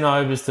have 10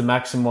 overs to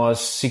maximise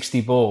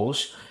 60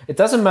 balls, it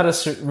doesn't matter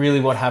really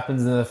what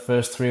happens in the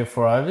first 3 or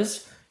 4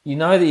 overs. You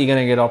know that you're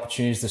going to get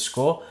opportunities to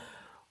score.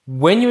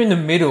 When you're in the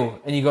middle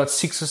and you've got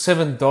 6 or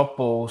 7 dot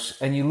balls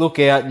and you look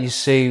out and you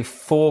see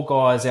 4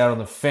 guys out on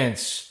the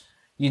fence,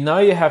 you know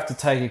you have to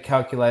take a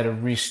calculated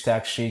risk to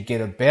actually get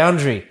a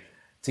boundary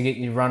to get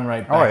your run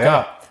rate back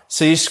up.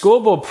 So your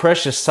scoreboard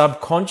pressure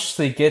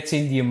subconsciously gets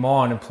into your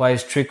mind and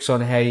plays tricks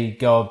on how you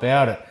go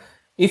about it.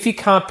 If you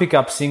can't pick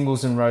up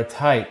singles and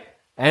rotate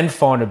and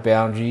find a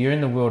boundary, you're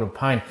in the world of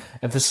pain.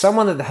 And for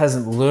someone that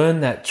hasn't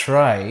learned that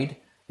trade,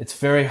 it's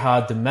very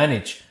hard to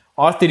manage.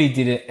 I thought he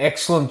did an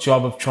excellent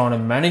job of trying to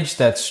manage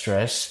that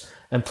stress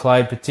and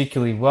played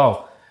particularly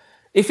well.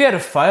 If he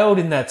had failed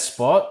in that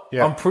spot,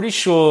 I'm pretty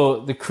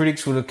sure the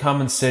critics would have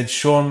come and said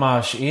Shaun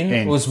Marsh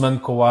in. Usman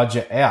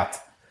Khawaja out.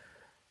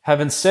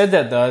 Having said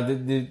that, though,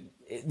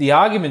 the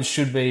argument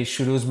should be,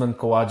 should Usman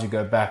Khawaja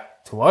go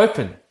back to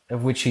open,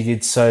 of which he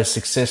did so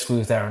successfully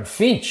with Aaron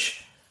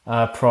Finch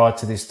prior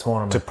to this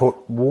tournament. To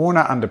put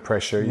Warner under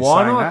pressure,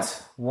 Why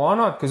not? Why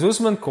not? Because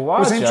Usman Khawaja... It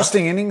was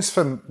interesting innings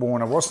for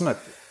Warner, wasn't it?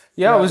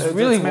 Yeah, it was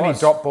really as many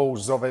dot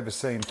balls as I've ever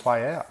seen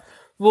play out.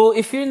 Well,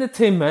 if you're in the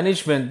team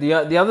management, the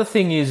other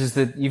thing is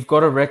that you've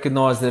got to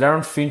recognise that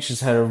Aaron Finch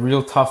has had a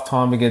real tough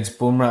time against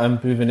Bumrah and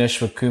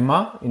Bhuvaneshwar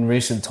Kumar in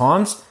recent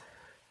times.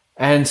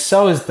 And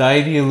so has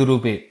Davey a little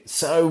bit.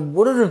 So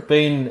would it have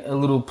been a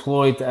little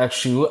ploy to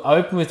actually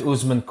open with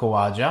Usman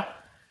Khawaja,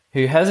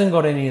 who hasn't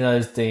got any of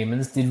those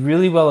demons, did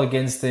really well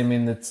against them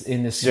in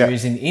the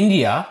series in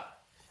India,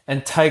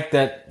 and take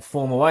that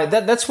form away?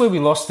 That's where we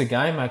lost the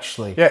game,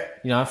 actually. Yeah.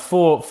 You know,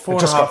 four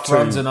and a half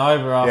runs and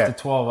over after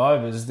 12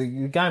 overs, the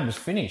game was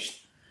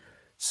finished.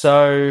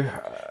 So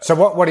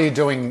what are you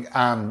doing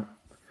for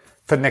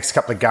the next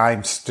couple of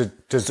games?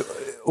 Does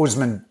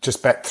Usman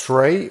just bat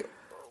 3?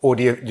 Or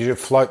do you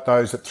float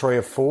those at 3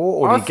 or 4?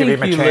 Or do you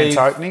give him a chance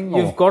opening?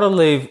 You've got to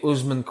leave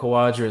Usman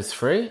Khawaja at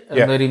 3 and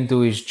let him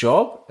do his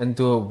job and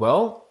do it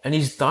well. And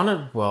he's done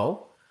it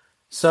well.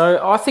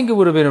 So I think it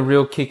would have been a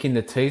real kick in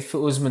the teeth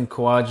for Usman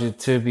Khawaja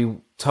to be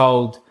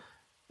told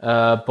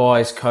by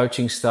his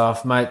coaching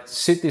staff, mate,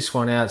 sit this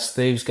one out,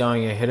 Steve's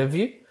going ahead of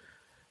you.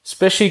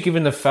 Especially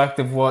given the fact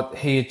of what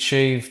he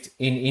achieved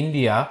in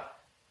India,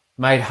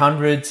 made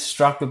hundreds,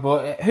 struck the ball.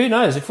 Who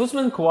knows? If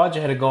Usman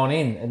Khawaja had gone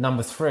in at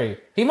number 3,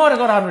 he might have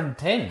got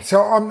 110.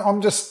 So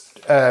I'm just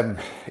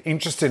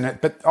interested in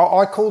it, but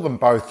I call them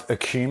both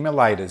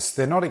accumulators.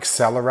 They're not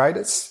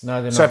accelerators.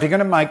 No, they're not. So if you're going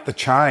to make the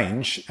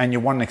change and you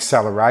want an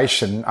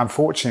acceleration,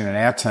 unfortunately in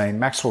our team,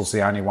 Maxwell's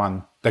the only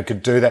one that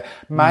could do that.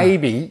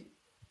 Maybe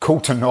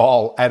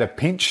Coulter-Nile at a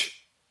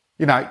pinch.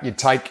 You know, you'd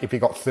take, if you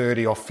got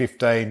 30 or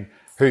 15,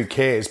 who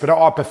cares? But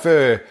I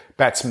prefer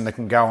batsmen that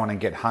can go on and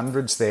get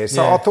hundreds there.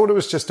 So I thought it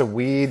was just a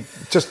weird,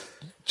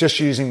 just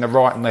using the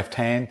right and left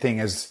hand thing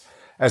as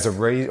a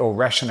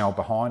rationale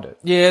behind it.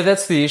 Yeah,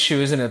 that's the issue,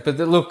 isn't it? But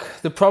look,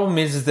 the problem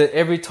is that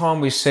every time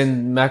we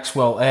send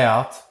Maxwell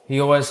out, he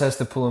always has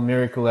to pull a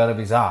miracle out of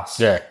his ass.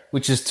 Yeah.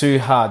 Which is too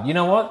hard. You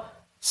know what?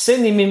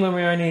 Send him in when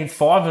we only need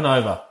 5 and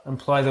over and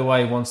play the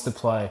way he wants to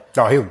play.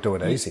 Oh, he'll do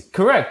it easy.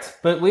 Correct.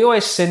 But we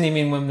always send him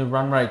in when the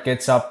run rate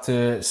gets up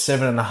to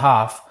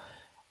 7.5.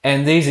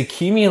 And these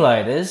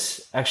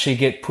accumulators actually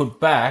get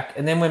put back.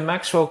 And then when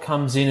Maxwell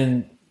comes in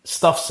and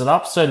stuffs it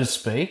up, so to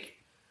speak,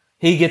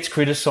 he gets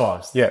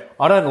criticised. Yeah.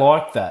 I don't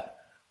like that.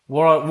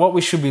 What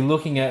we should be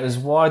looking at is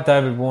why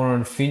David Warner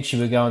and Finchie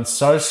were going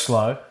so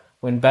slow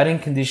when batting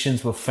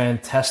conditions were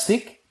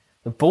fantastic.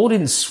 The ball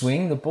didn't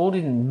swing. The ball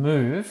didn't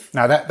move.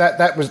 No,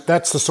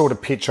 that's the sort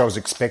of pitch I was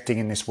expecting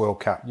in this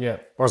World Cup. Yeah.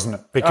 Wasn't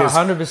it? Because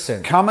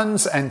 100%.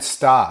 Cummins and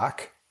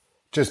Stark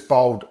just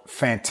bowled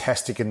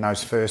fantastic in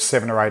those first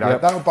 7 or 8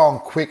 overs. They were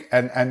bowling quick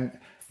and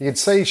you could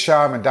see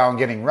Sharma and Darwin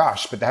getting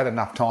rushed, but they had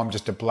enough time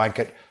just to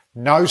blanket.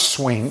 No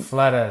swing.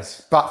 Flat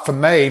as. But for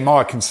me,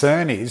 my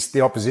concern is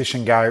the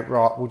opposition go,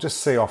 right, we'll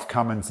just see off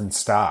Cummins and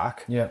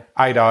Stark. Yeah.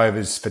 8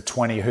 overs for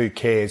 20, who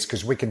cares?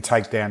 Because we can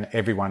take down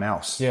everyone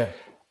else. Yeah.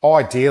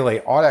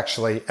 Ideally,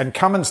 and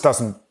Cummins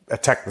doesn't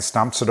attack the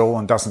stumps at all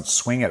and doesn't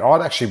swing it.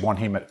 I'd actually want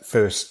him at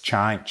first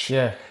change.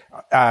 Yeah.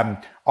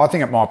 I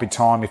think it might be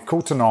time, if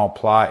Coulter-Nile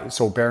plays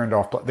or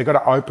Berendorf plays, they've got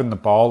to open the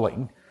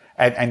bowling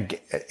and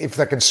if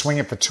they can swing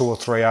it for 2 or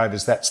 3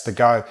 overs, that's the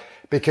go.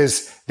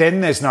 Because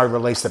then there's no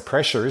release of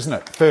pressure, isn't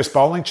it? First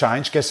bowling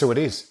change, guess who it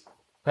is?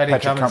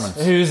 Patrick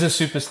Cummins, who's a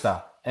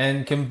superstar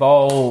and can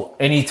bowl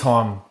any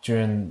time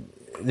during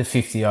the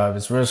 50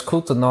 overs. Whereas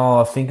Coulter-Nile,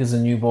 I think, is a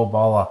new ball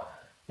bowler.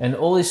 And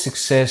all his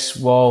success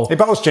while... He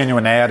bowls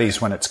genuine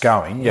outies when it's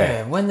going,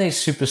 yeah. When these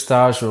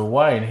superstars were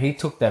away and he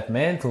took that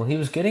mantle, he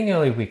was getting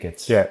early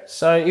wickets. Yeah.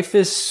 So if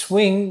there's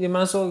swing, you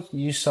might as well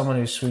use someone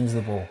who swings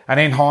the ball. And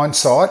in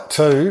hindsight,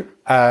 too,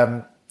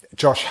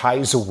 Josh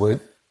Hazlewood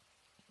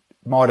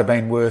might have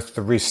been worth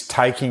the risk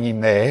taking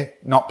him there,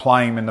 not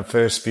playing him in the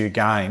first few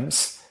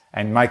games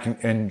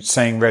and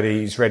seeing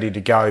he's ready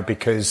to go,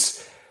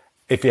 because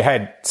if you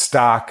had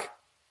Stark,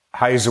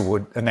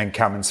 Hazlewood and then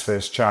Cummins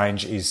first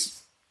change is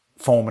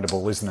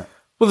formidable, isn't it?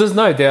 Well, there's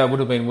no doubt it would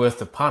have been worth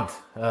the punt,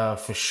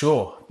 for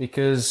sure,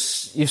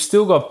 because you've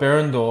still got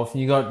Berendorf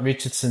and you got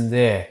Richardson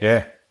there.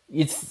 Yeah.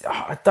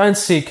 I don't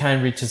see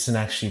Kane Richardson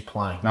actually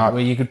playing, where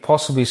you could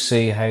possibly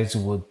see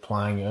Hazlewood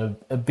playing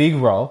a big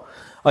role.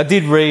 I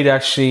did read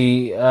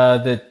actually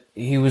that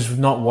he was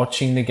not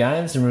watching the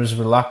games and was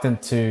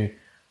reluctant to,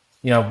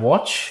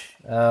 watch.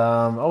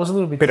 I was a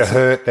little bit of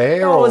hurt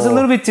there. I was a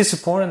little bit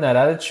disappointed in that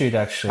attitude,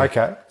 actually.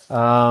 Okay.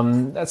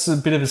 That's a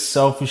bit of a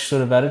selfish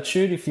sort of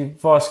attitude. If you're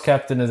vice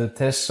captain of the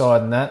Test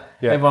side and that,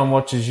 everyone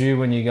watches you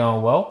when you're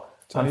going well.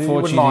 So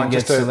unfortunately, you didn't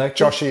get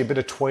selected. Joshy, a bit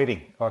of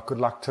tweeting. Good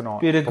luck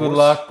tonight. Bit of good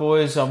luck,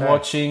 boys. I'm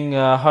watching.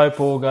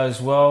 Hope all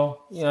goes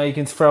well. You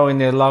can throw in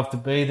there love to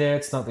be there.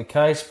 It's not the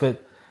case,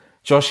 but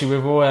Joshy,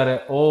 we've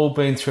all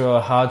been through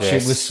a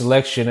hardship with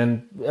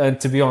selection,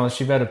 and to be honest,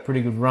 you've had a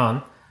pretty good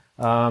run.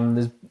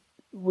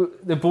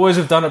 The boys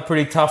have done it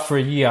pretty tough for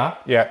a year.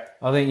 Yeah.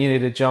 I think you need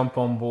to jump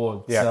on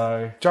board. Yeah.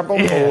 So jump on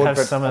board. Have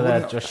but some of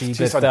that,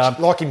 Joshy. I'd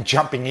like him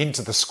jumping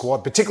into the squad,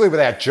 particularly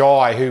without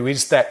Jai, who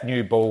is that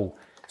new ball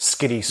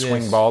skitty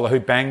swing bowler who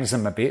bangs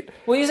them a bit.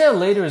 Well, he's our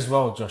leader as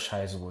well, Josh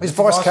Hazlewood. He's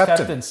vice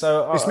captain.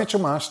 So is Mitchell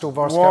Marsh still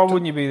vice captain? Why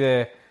wouldn't you be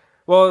there?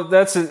 Well,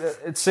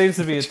 it seems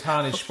to be a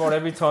tarnished spot.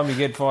 Every time you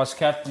get vice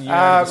captain,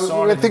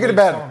 we're thinking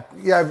about.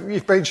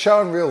 You've been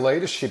showing real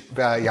leadership,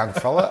 young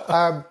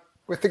fella.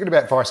 We're thinking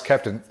about vice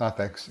captain. No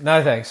thanks.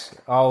 No thanks.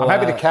 I'm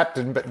happy to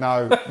captain, but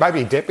no,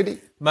 maybe deputy.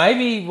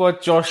 Maybe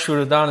what Josh should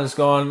have done is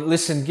gone,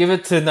 listen, give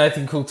it to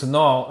Nathan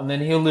Coulter-Nile, and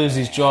then he'll lose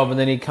his job, and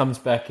then he comes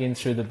back in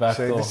through the back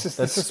door.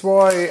 This is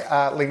why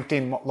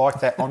LinkedIn like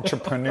that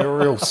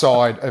entrepreneurial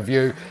side of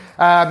you.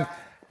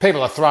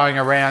 People are throwing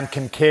around,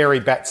 can Carey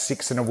bat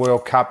 6 in a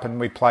World Cup and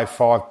we play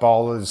 5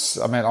 bowlers?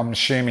 I mean, I'm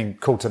assuming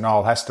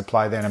Coulter-Nile has to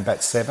play then and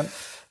bat 7.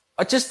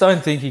 I just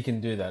don't think he can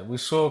do that.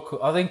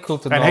 I think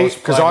Coulter-Nile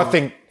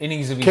because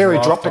innings of his Carey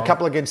dropped lifetime. A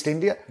couple against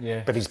India,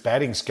 yeah, but his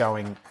batting's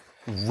going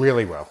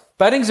really well.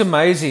 Batting's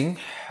amazing,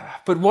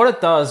 but what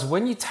it does,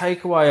 when you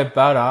take away a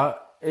batter,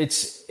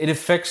 it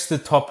affects the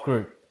top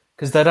group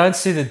because they don't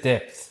see the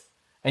depth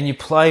and you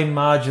play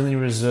marginally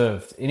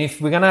reserved. And if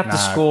we're going to have to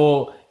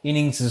score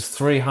innings of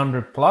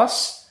 300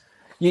 plus,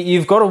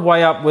 you've got to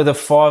weigh up whether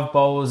 5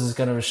 bowlers is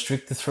going to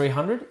restrict the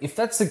 300. If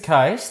that's the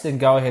case, then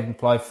go ahead and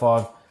play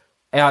 5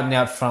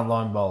 out-and-out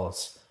frontline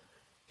bowlers.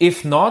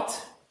 If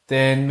not,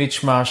 then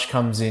Mitch Marsh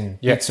comes in,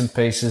 bits and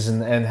pieces,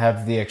 and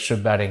have the extra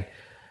batting.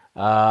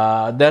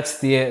 That's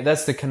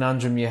the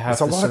conundrum you have.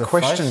 There's a lot of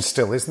questions face.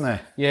 still, isn't there?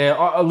 Yeah,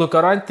 I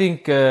don't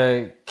think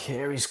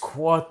Carey's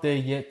quite there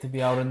yet to be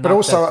able to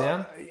knock that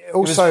down. It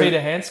was Peter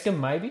Hanscom,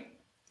 maybe.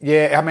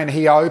 Yeah, I mean,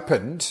 he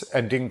opened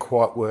and didn't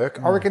quite work.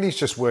 I reckon he's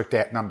just worked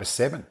out number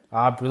 7.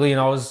 Brilliant.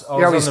 I was he's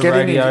on the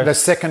getting radio. the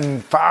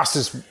second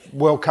fastest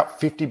World Cup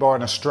 50 by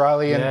an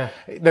Australian. Yeah.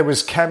 There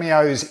was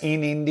cameos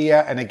in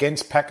India and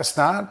against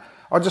Pakistan.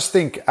 I just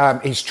think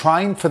he's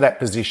trained for that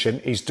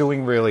position. He's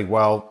doing really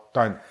well.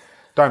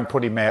 Don't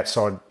put him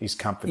outside his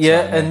comfort zone.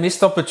 Yeah, and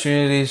missed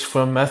opportunities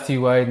from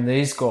Matthew Wade and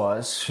these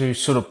guys who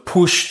sort of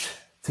pushed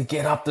to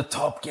get up the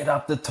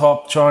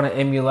top, trying to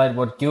emulate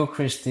what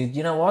Gilchrist did.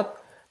 You know what?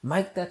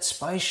 Make that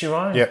space your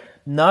own. Yep.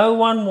 No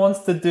one wants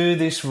to do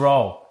this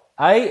role.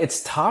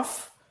 It's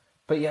tough,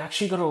 but you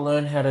actually got to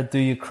learn how to do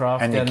your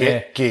craft and down you get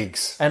there.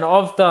 gigs. And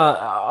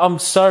I'm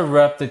so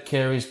rapt that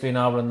Carey's been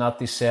able to nut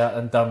this out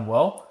and done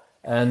well.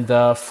 And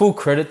full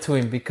credit to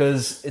him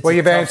because it's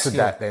you've answered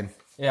that then.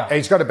 Yeah.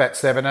 He's got to bat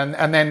 7.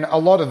 And then a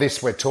lot of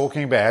this we're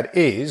talking about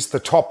is the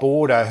top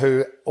order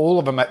who all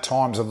of them at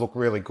times have looked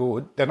really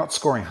good. They're not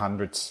scoring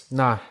hundreds.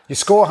 No. You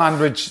score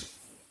hundreds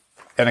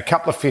and a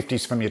couple of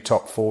 50s from your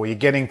top 4. You're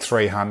getting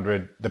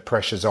 300. The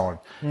pressure's on.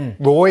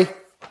 Roy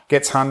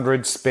gets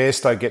hundreds.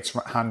 Bairstow gets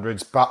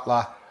hundreds.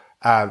 Butler,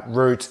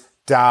 Root,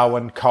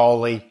 Darwin,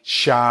 Coley,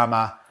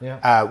 Sharma,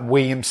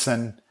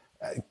 Williamson,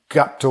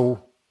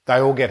 Guptill. They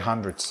all get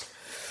hundreds.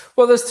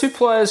 Well, there's 2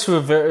 players who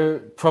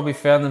have probably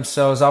found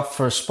themselves up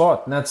for a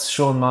spot, and that's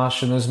Sean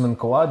Marsh and Usman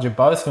Khawaja.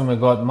 Both of them have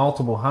got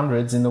multiple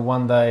hundreds in the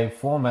one-day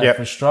format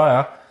for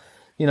Australia.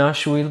 You know,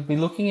 should we be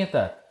looking at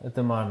that at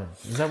the moment?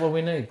 Is that what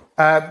we need?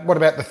 What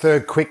about the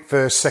third quick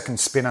versus second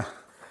spinner?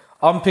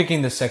 I'm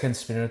picking the second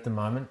spinner at the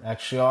moment,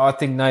 actually. I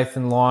think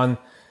Nathan Lyon,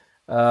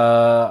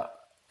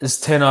 his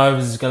 10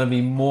 overs is going to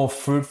be more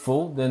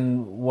fruitful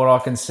than what I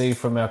can see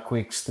from our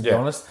quicks, to be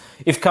honest.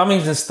 If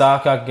Cummings and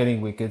Stark aren't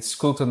getting wickets,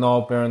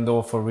 Coulter-Nile,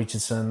 Berendorf or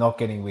Richardson are not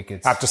getting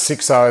wickets. After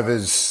 6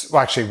 overs,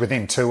 well, actually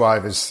within 2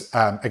 overs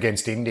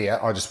against India,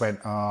 I just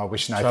went, I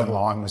wish Nathan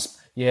Lyon was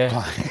playing.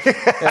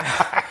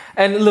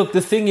 And look,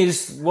 the thing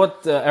is,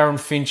 what Aaron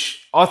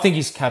Finch, I think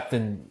he's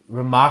captained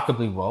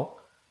remarkably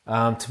well.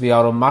 To be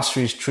able to muster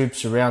his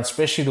troops around,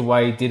 especially the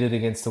way he did it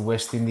against the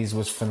West Indies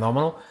was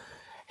phenomenal.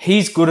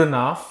 He's good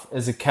enough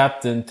as a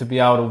captain to be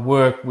able to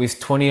work with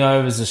 20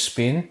 overs of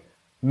spin,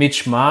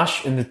 Mitch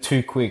Marsh and the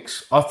 2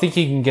 quicks. I think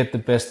he can get the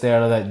best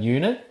out of that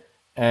unit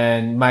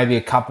and maybe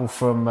a couple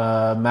from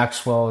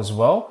Maxwell as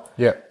well.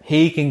 Yeah.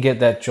 He can get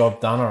that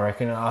job done, I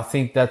reckon. I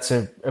think that's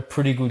a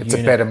pretty good unit.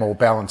 It's a better, more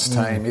balanced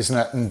team, isn't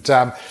it?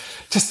 And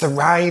just the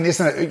rain,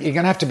 isn't it? You're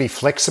going to have to be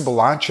flexible,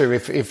 aren't you?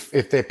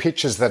 If they're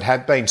pitches that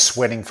have been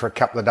sweating for a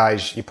couple of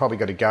days, you probably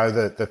got to go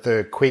the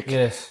third quick.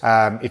 Yes.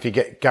 If you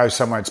go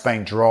somewhere it's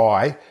been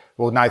dry,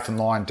 well, Nathan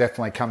Lyon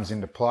definitely comes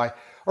into play.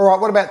 All right,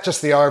 what about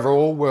just the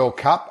overall World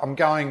Cup? I'm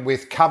going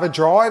with cover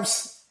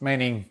drives,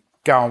 meaning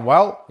going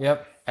well.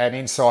 Yep. And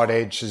inside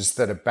edges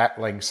that are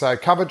battling. So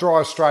cover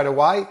drive straight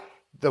away.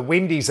 The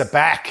Windies are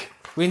back.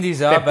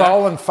 They're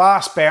bowling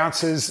fast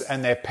bouncers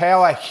and they're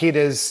power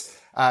hitters.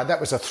 That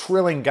was a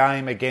thrilling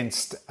game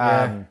against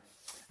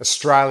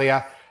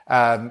Australia.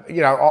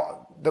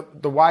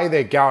 The way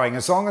they're going,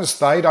 as long as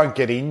they don't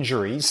get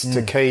injuries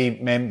to key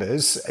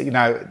members,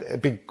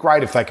 it'd be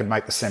great if they could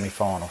make the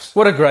semi-finals.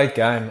 What a great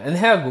game. And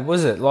how good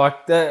was it?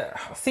 I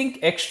think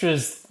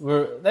extras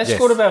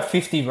scored about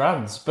 50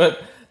 runs,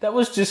 but that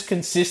was just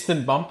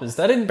consistent bumpers.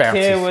 They didn't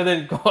care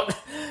whether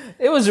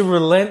it was a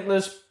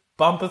relentless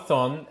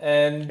bumpathon.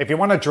 And if you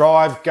want to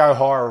drive, go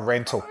hire a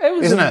rental,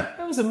 isn't it?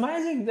 It was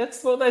amazing.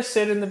 That's what they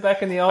said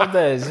back in the old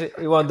days.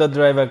 You want to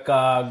drive a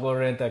car, go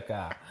rent a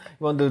car.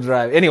 You want to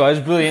drive. Anyway, it was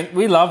brilliant.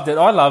 We loved it.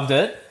 I loved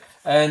it.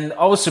 And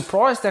I was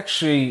surprised,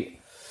 actually,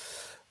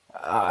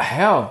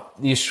 how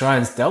the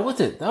Australians dealt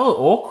with it. They were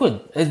awkward.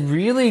 It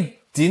really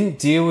didn't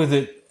deal with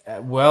it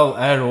well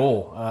at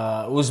all.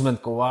 Usman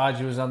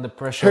Khawaja was under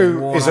pressure.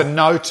 Who is a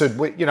noted,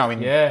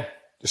 in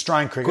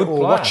Australian cricket. Well,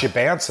 watch your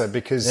bouncer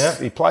because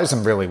he plays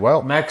them really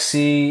well.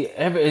 Maxi,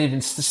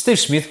 even Steve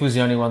Smith was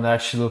the only one that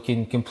actually looked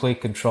in complete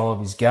control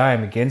of his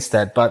game against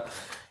that. But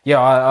yeah,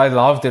 I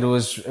loved it. It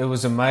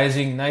was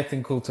amazing.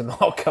 Nathan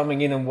Coulter-Nile coming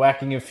in and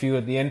whacking a few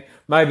at the end.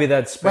 Maybe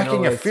that's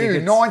whacking a few,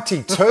 tickets.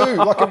 92.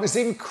 Like, it was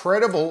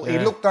incredible. Yeah.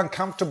 He looked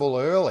uncomfortable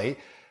early,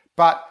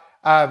 but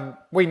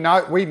we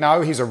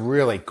know he's a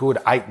really good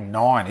 8 and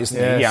 9, isn't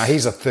he? Yes.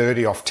 He's a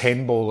 30 off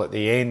 10 ball at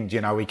the end.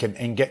 He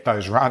can get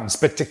those runs,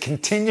 but to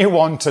continue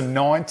on to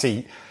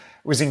 90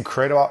 was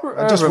incredible.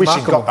 I just wish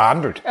he got the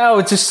 100. Oh,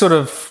 it just sort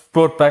of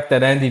brought back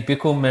that Andy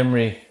Bickle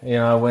memory,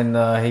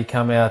 when he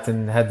came out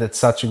and had that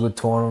such a good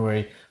tournament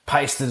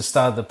where he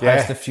started to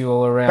pace the few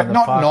all around the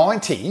park. But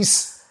not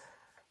 90s.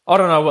 I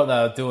don't know what they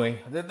were doing.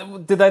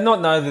 Did they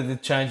not know that the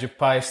change of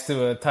pace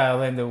to a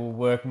tail ender will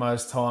work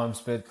most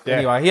times? But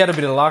anyway, he had a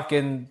bit of luck,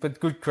 but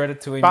good credit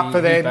to him. But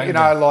for them,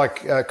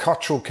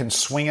 Cottrell can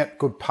swing it,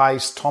 good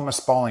pace. Thomas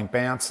bowling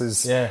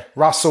bounces. Yeah.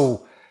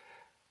 Russell,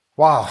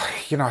 wow,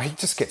 he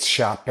just gets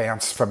sharp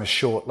bounce from a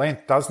short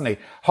length, doesn't he?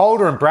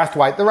 Holder and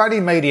Brathwaite, they're only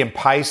medium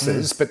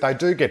paces, but they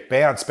do get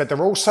bounce. But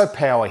they're also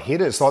power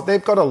hitters. Like,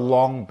 they've got a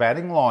long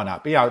batting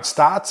lineup. It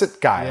starts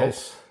at Gale.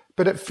 Yes.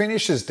 But it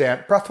finishes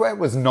down. Brathwaite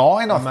was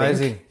 9, I think.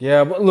 Amazing.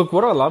 Yeah, but look,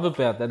 what I love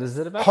about that is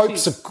that they've actually...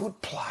 Pope's a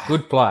good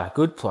player.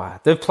 Good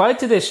player. They've played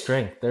to their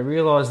strength. They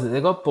realise that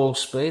they've got ball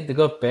speed, they've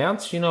got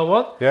bounce. You know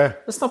what? Yeah.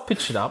 Let's not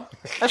pitch it up.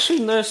 Ashley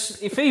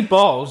Nurse, if he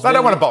bowls... They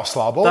don't want to bowl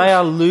slow balls. They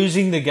are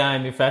losing the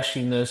game if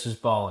Ashley Nurse is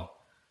bowling.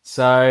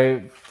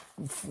 So,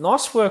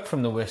 nice work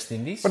from the West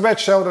Indies. What about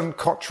Sheldon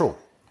Cottrell?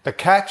 The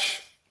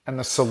catch and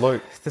the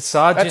salute. The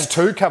Sergeant. That's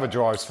 2 cover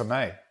drives for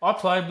me. I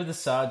played with the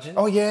Sergeant.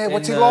 Oh, yeah.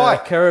 What's he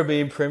like?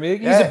 Caribbean Premier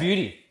League. He's a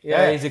beauty.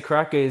 Yeah, he's a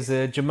cracker. He's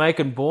a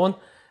Jamaican born.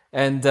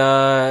 And,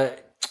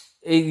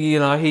 he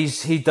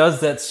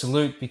does that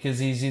salute because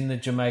he's in the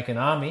Jamaican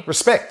army.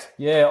 Respect.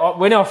 Yeah.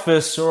 When I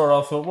first saw it,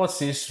 I thought, what's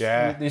this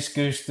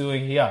goose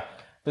doing here?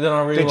 But then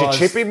I realised... Did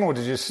you chip him or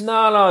did you...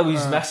 No,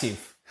 he's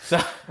massive. So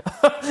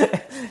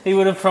he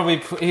would have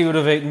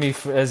eaten me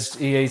as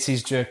he eats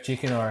his jerk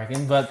chicken, I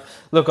reckon. But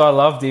look, I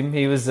loved him.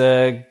 He was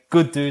a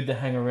good dude to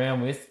hang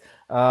around with,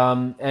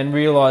 and I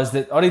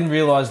didn't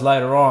realise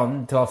later on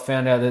until I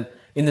found out that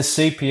in the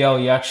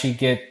CPL you actually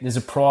there's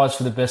a prize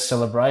for the best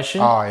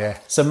celebration. Oh yeah.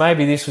 So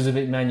maybe this was a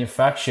bit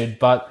manufactured,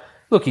 but.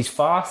 Look, he's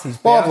fast, he's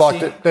bouncy. Well, I've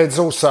liked it. There's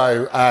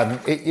also,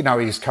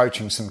 he's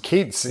coaching some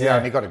kids. He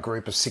only got a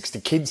group of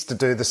 60 kids to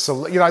do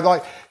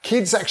the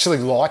kids actually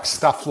like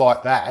stuff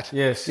like that.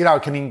 Yes.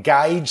 Can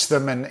engage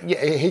them and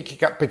he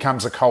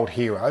becomes a cult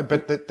hero,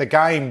 but the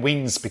game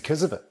wins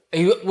because of it.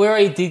 Where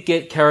he did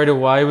get carried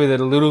away with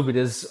it a little bit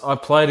is I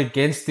played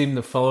against him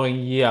the following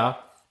year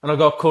and I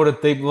got caught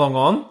at deep long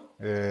on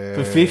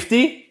for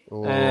 50.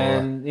 Ooh.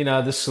 And,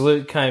 the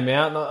salute came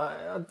out and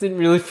I didn't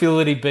really feel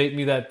that he beat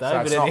me that day.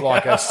 So it's not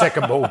like a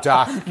second ball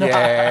duck. No.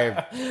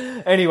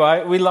 Yeah.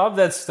 Anyway, we love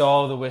that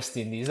style of the West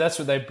Indies. That's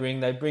what they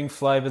bring. They bring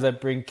flavour. They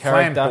bring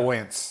character.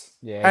 Flamboyance.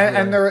 Yeah.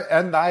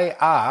 And they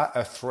are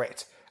a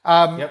threat.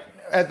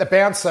 The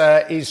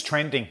bouncer is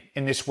trending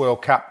in this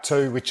World Cup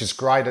too, which is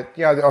great.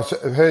 I've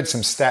heard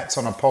some stats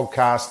on a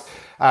podcast.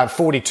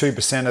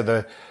 42% of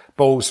the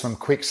balls from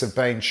quicks have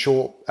been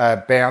short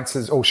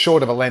bounces or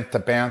short of a length to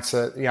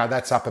bouncer.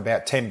 That's up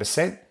about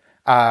 10%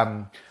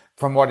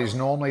 from what is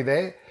normally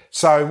there.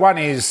 So one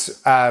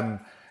is,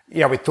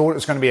 we thought it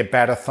was going to be a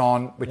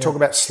bat-a-thon. We talk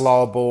about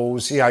slower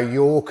balls.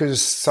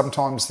 Yorkers,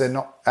 sometimes they're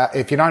not,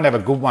 if you don't have a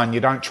good one, you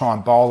don't try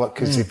and bowl it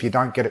because if you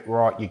don't get it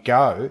right, you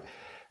go.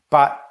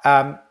 But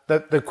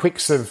the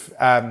quicks have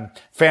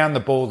found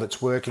the ball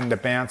that's working, the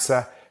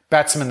bouncer.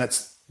 Batsman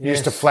that's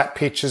used to flat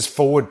pitches,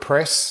 forward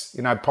press,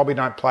 probably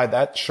don't play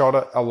that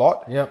shot a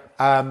lot.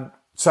 Yep.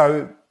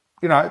 So,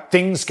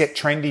 things get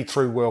trendy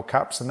through World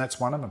Cups and that's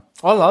one of them.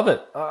 I love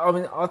it.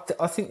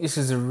 I think this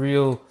is a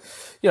real,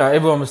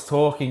 everyone was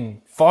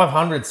talking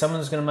 500,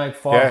 someone's going to make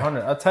 500.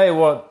 Yeah. I'll tell you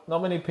what,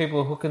 not many people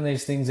are hooking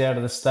these things out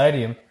of the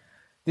stadium.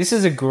 This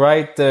is a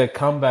great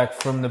comeback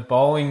from the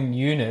bowling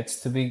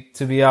units to be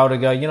able to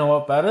go, you know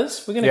what,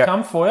 batters, we're going to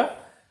come for you.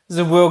 This is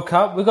a World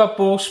Cup. We've got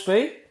ball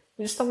speed.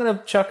 We're just not going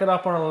to chuck it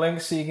up on a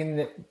length so you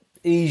can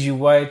ease your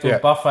way to a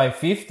buffet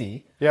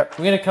 50. Yep.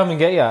 We're going to come and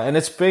get you. And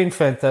it's been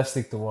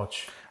fantastic to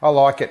watch. I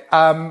like it.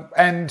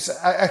 And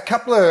a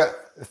couple of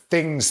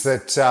things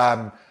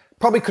that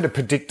probably could have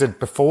predicted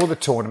before the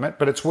tournament,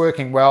 but it's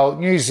working well.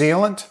 New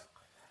Zealand,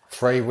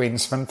 3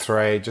 wins from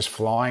 3, just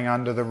flying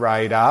under the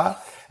radar.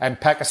 And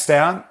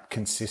Pakistan,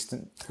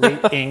 consistently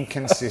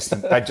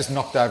inconsistent. They just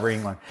knocked over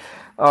England.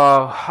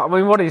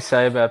 What do you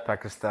say about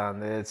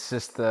Pakistan? It's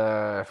just...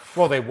 Well,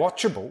 they're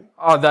watchable.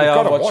 Oh, they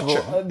are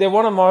watchable. They're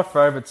one of my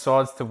favourite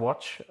sides to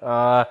watch.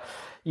 I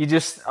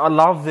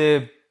love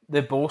their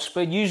ball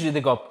speed. Usually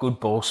they've got good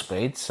ball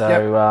speed. So,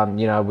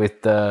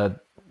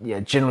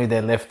 generally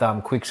their left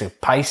arm quicks are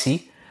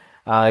pacey.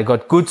 They've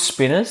got good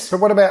spinners. But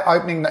what about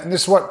opening... And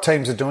this is what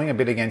teams are doing a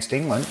bit against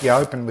England. You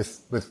open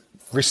with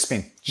wrist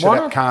spin. Shut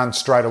up Khan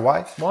straight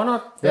away. Why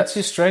not? That's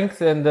your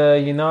strength and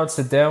it's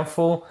the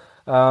downfall.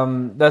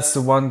 That's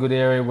the one good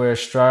area where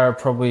Australia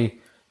probably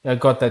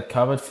got that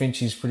covered.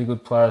 Finchie's a pretty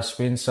good player of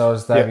spin, so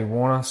is Davey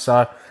Warner.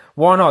 So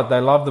why not? They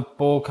love the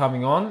ball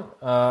coming on.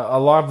 I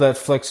love that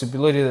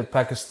flexibility that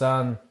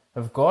Pakistan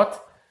have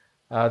got.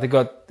 They've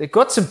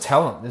got some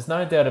talent. There's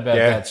no doubt about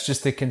that. It's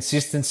just the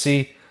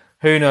consistency.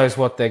 Who knows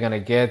what they're going to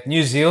get?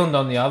 New Zealand,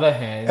 on the other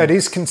hand, it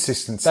is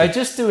consistency. They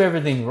just do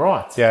everything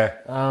right.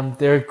 Yeah.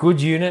 They're a good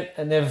unit,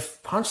 and they've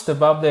punched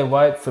above their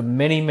weight for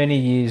many, many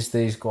years.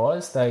 These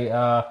guys, they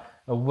are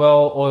a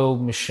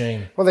well-oiled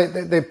machine. Well,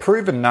 they're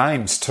proven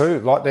names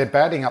too. Like they're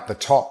batting up the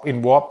top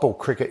in white ball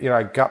cricket.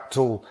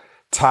 Guptill,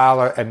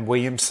 Taylor and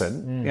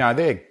Williamson,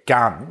 they're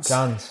guns.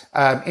 Guns.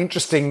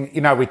 Interesting,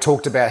 we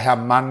talked about how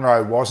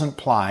Munro wasn't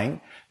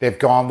playing. They've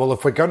gone, well,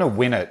 if we're going to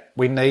win it,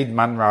 we need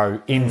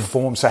Munro in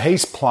form. So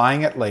he's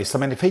playing at least. I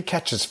mean, if he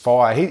catches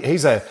fire,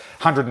 he's a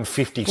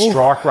 150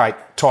 strike rate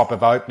type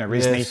of opener,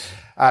 isn't he?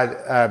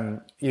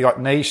 You got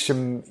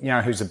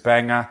Neesham, who's a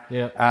banger.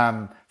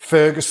 Yeah.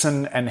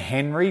 Ferguson and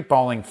Henry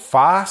bowling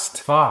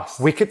fast.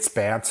 Wickets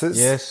bounces.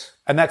 Yes.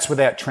 And that's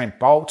without Trent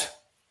Bolt.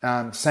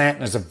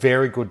 Santner's a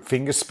very good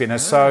finger spinner.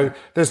 So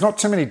there's not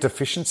too many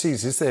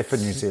deficiencies, is there, for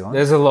New Zealand?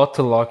 There's a lot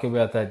to like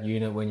about that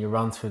unit when you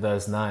run through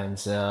those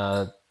names.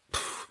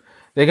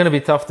 They're going to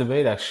be tough to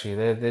beat,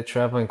 actually. They're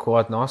travelling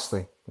quite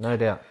nicely, no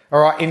doubt.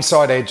 All right,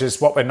 inside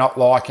edges, what we're not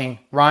liking.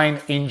 Rain,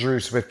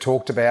 injuries we've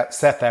talked about.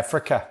 South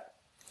Africa.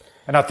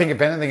 And I think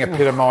if anything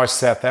epitomised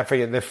South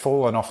Africa, they've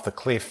fallen off the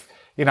cliff.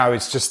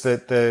 It's just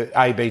that the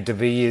AB de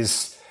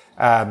Villiers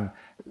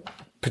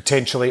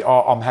potentially,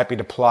 I'm happy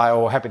to play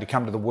or happy to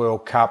come to the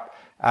World Cup.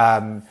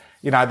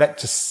 That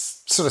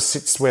just sort of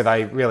sits where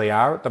they really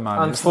are at the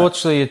moment.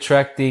 Unfortunately,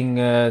 attracting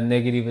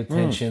negative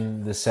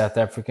attention, the South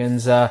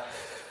Africans are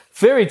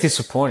very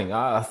disappointing.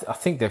 I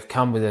think they've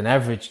come with an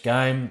average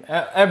game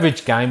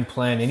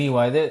plan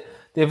anyway.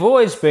 They've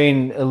always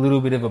been a little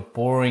bit of a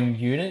boring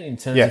unit in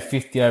terms of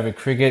 50-over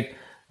cricket.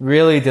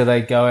 Really, do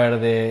they go out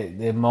of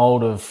their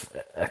mould of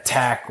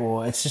attack,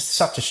 or it's just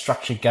such a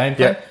structured game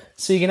plan?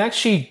 So you can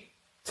actually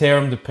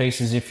tear them to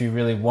pieces if you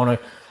really want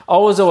to. I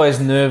was always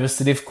nervous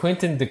that if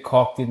Quinton de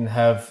Kock didn't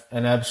have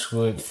an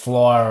absolute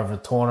flyer of a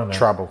tournament,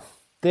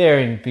 they're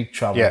in big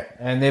trouble. Yeah.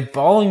 And their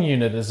bowling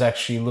unit is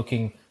actually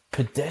looking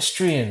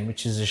pedestrian,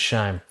 which is a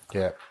shame.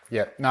 Yeah.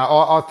 No,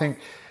 I think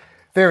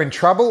they're in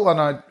trouble, and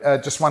I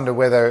just wonder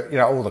whether,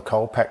 all the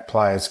Colpack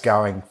players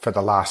going for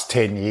the last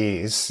 10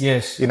 years,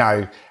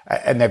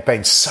 and they've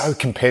been so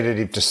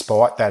competitive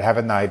despite that,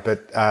 haven't they?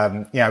 But,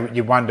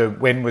 you wonder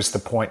when was the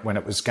point when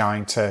it was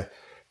going to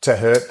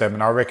hurt them,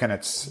 and I reckon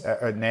it's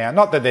now.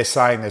 Not that they're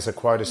saying there's a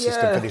quota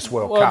system for this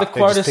World Cup. The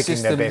quota they're just picking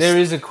system, their best. there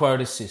is a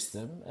quota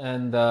system,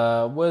 and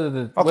I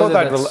thought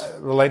they'd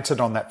relented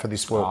on that for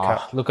this World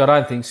Cup. Look, I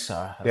don't think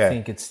so. I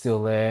think it's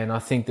still there, and I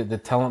think that the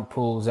talent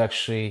pool is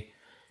actually...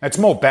 It's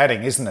more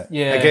batting, isn't it?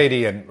 Yeah.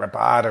 Agiti and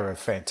Rabada are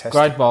fantastic.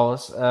 Great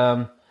bowlers.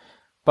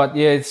 But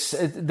yeah,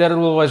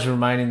 that'll always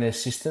remain in their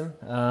system.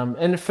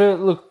 And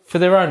for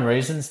their own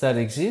reasons, that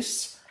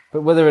exists.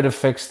 But whether it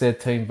affects their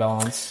team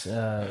balance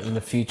in the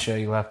future,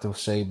 you'll have to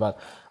see. But,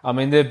 I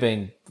mean, they've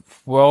been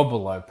well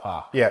below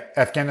par. Yeah,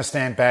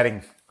 Afghanistan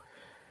batting.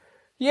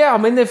 Yeah, I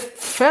mean, they've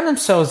found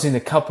themselves in a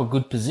couple of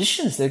good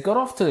positions. They got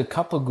off to a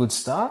couple of good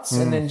starts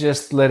and then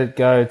just let it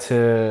go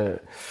to...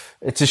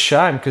 It's a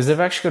shame because they've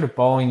actually got a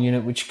bowling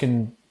unit which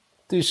can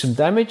do some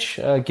damage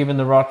given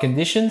the right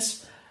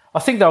conditions. I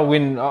think they'll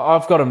win.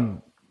 I've got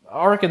them...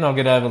 I reckon they'll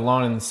get over the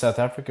line in South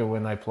Africa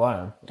when they play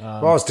them.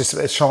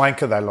 Sri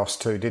Lanka they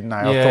lost to, didn't they?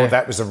 I thought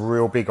that was a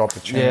real big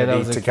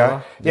opportunity to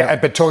go. Yeah,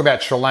 but talking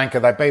about Sri Lanka,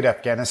 they beat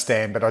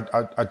Afghanistan, but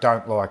I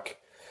don't like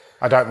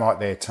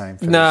their team.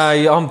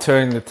 I'm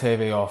turning the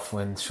TV off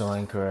when Sri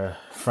Lanka are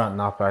fronting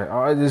up.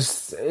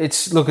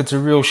 It's a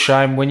real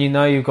shame when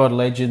you've got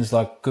legends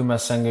like Kumar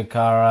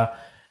Sangakkara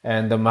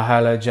and the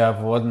Mahala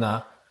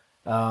Jayawardeneh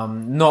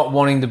not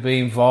wanting to be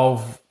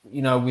involved,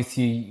 with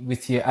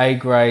your A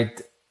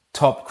grade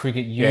top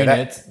cricket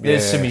unit.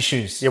 There's some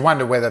issues. You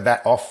wonder whether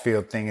that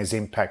off-field thing has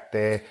impact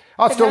there.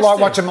 I still like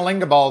watching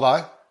Malinga bowl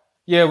though.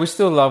 Yeah, we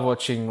still love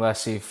watching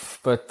Lassie,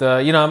 but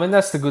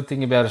that's the good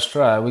thing about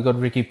Australia. We got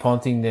Ricky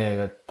Ponting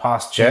there,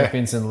 past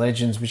champions and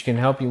legends, which can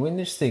help you win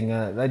this thing.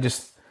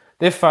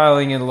 They're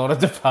failing in a lot of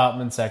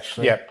departments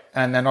actually. Yeah,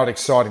 and they're not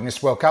exciting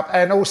this World Cup.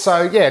 And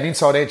also, an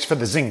inside edge for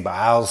the Zing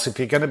Bales. If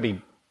you're going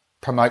to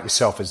promote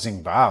yourself as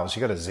Zing Bales, you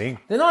got to zing.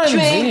 They're not even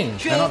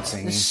zinging. They're not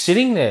zinging. They're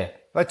sitting there.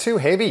 They're too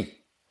heavy.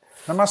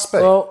 They must be.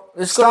 Well,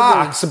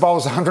 Starks, the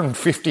bowl's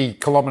 150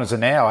 kilometres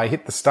an hour. He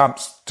hit the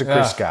stumps to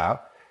Chris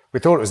Gale. We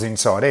thought it was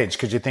inside edge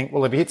because you think,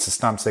 well, if he hits the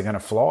stumps, they're going to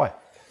fly.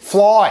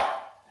 Fly!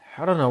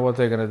 I don't know what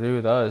they're going to do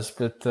with those,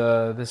 but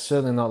they're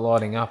certainly not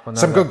lighting up.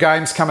 Some good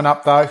games coming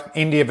up, though.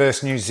 India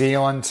versus New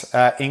Zealand,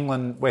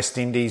 England, West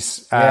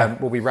Indies.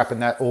 We'll be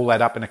wrapping all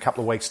that up in a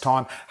couple of weeks'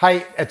 time.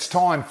 Hey, it's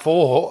time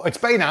for... It's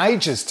been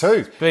ages,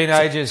 too. It's been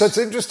ages. So it's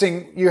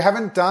interesting. You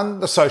haven't done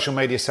the Social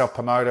Media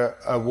Self-Promoter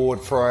Award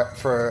for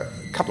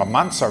a couple of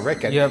months, I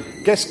reckon. Yep.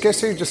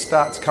 Guess who just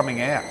starts coming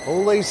out?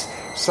 All these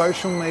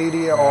social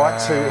media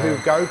ites who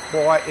go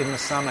quiet in the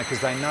summer because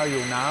they know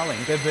you're nailing.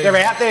 They're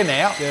out there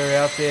now.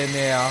 They're out there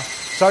now.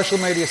 Social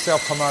Media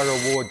Self-Promoter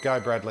Award. Go,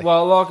 Bradley.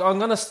 Well, I'm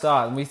going to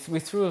start. We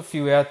threw a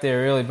few out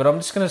there early, but I'm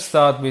just going to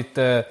start with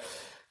KL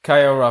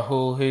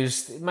Rahul,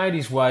 who's made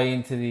his way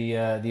into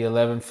the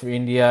 11 for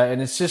India,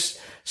 and it's just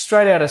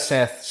straight out of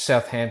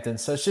Southampton.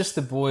 So it's just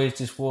the boys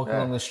just walking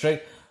along the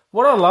street.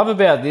 What I love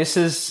about this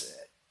is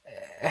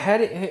how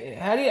do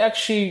you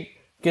actually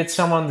get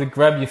someone to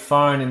grab your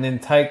phone and then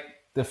take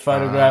the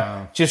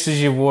photograph just as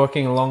you're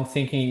walking along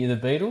thinking you're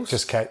the Beatles?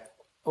 Just Kate.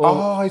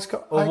 He's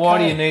got. Or why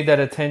do you need that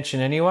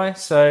attention anyway?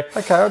 So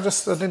Okay, I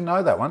didn't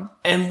know that one.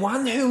 and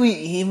one who we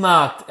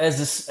earmarked as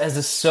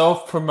a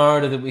self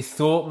promoter that we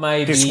thought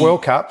may This be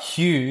World Cup.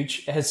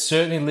 huge has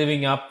certainly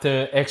living up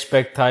to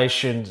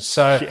expectations.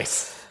 So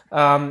Yes.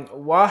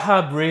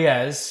 Wahab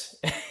Riaz,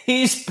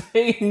 he's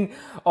been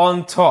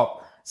on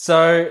top.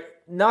 So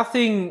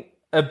nothing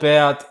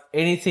about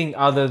anything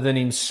other than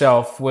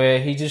himself, where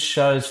he just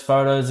shows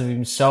photos of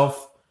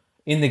himself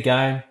in the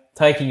game,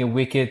 taking a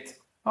wicket.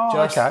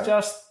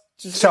 Just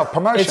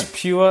Self-promotion. It's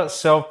pure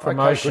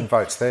self-promotion. Okay, good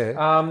votes there.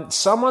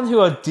 Someone who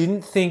I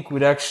didn't think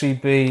would actually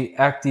be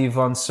active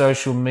on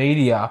social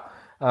media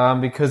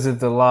because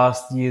of the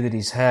last year that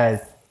he's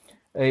had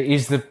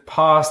is the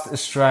past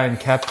Australian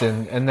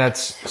captain, and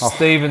that's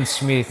Stephen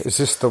Smith. Is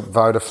this the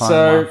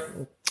Vodafone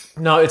one?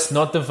 No, it's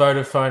not the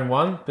Vodafone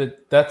one,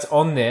 but that's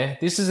on there.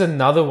 This is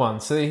another one.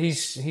 So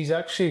he's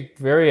actually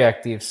very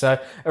active. So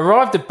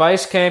arrived at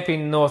base camp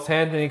in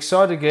Northampton,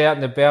 excited to get out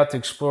and about to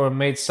explore and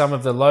meet some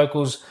of the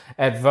locals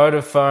at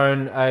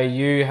Vodafone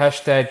AU,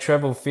 hashtag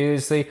travel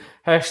fearlessly,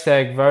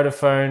 hashtag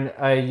Vodafone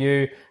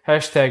AU,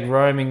 hashtag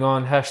roaming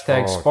on,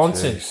 hashtag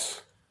sponsored.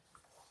 Geez.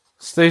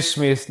 Steve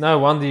Smith, no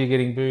wonder you're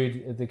getting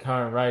booed at the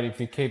current rate if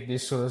you keep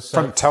this sort of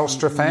stuff. From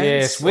Telstra fans?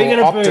 Yes, we're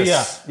going to boo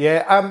you.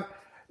 Yeah,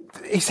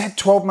 he's had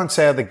 12 months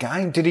out of the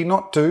game. Did he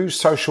not do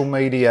social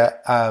media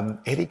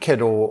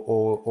etiquette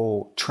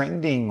or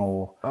trending?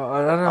 Or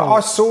I don't know. I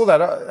saw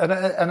that,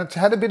 and it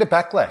had a bit of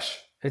backlash.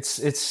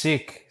 It's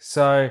sick.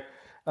 So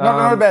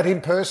Not about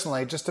him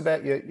personally, just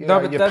about your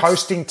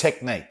posting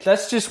technique.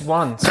 That's just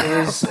one. So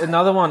there's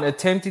another one.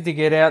 Attempting to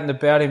get out and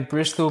about in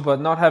Bristol, but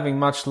not having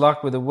much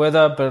luck with the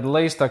weather. But at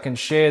least I can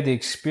share the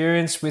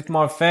experience with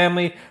my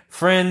family,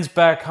 friends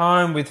back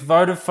home with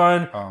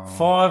Vodafone.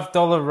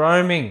 $5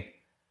 roaming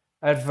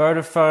at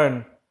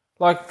Vodafone.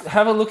 Like,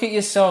 have a look at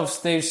yourself,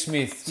 Steve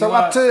Smith. So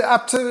up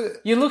to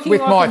you're looking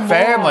with like my a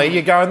family, moron.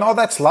 you're going, oh,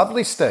 that's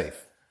lovely, Steve.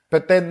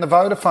 But then the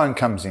Vodafone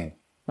comes in.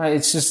 Mate,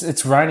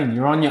 it's raining.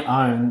 You're on your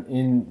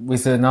own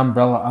with an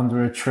umbrella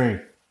under a tree.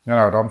 You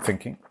know what I'm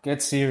thinking?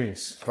 Get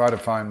serious.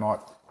 Vodafone might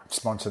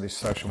sponsor this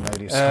social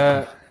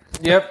media.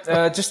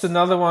 Just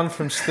another one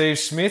from Steve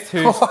Smith,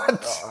 who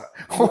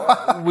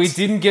What? we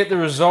didn't get the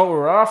result we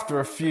were after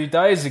a few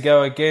days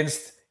ago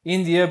against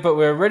India, but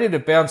we're ready to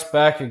bounce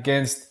back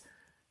against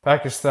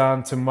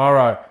Pakistan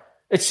tomorrow.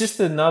 It's just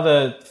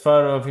another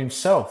photo of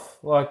himself.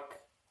 Like,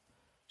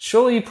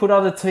 surely you put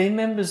other team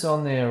members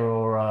on there,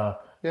 or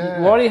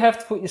why do you have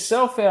to put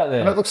yourself out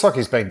there? And it looks like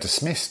he's been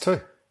dismissed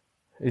too.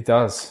 It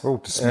does. We'll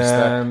dismiss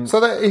that.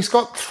 So he's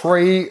got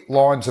 3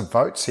 lines of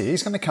votes here.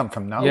 He's going to come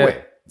from nowhere.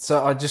 Yeah.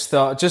 So I just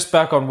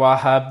back on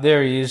Wahab.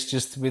 There he is,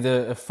 just with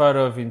a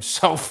photo of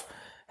himself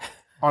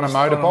On a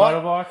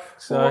motorbike.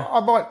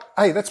 So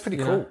hey, that's pretty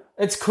cool.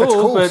 It's cool. That's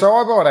cool. But, So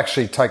I might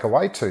actually take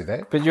away 2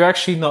 there. but you're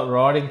actually not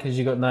riding because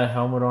you got no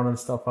helmet on and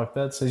stuff like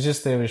that. So he's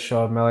just there with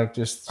Shoaib Malik,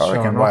 just I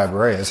showing reckon off. Wahab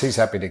Riaz, he's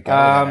happy to go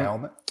with a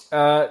helmet.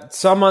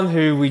 Someone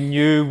who we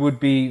knew would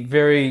be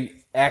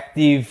very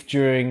active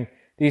during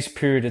this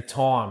period of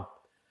time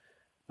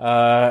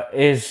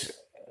is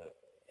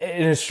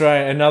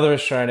another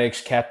Australian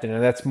ex-captain,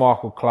 and that's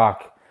Michael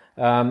Clark.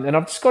 And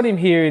I've just got him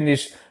here in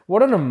this.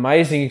 What an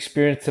amazing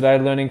experience today,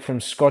 learning from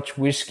Scotch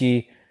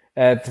whiskey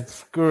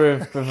at Guru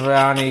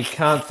Bhavani.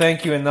 Can't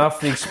thank you enough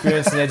for the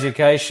experience and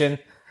education.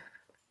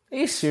 Are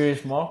you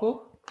serious,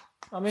 Michael?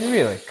 I mean,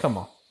 really? Come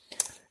on.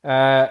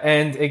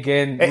 And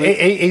again,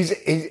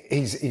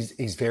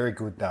 He's very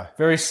good though.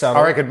 very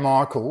subtle. I reckon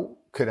Michael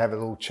could have a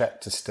little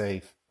chat to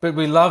Steve. But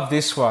we love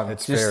this one.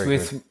 It's just very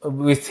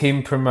with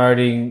him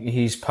promoting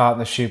his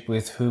partnership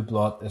with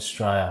Hublot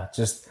Australia.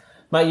 Just,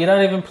 mate, you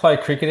don't even play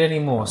cricket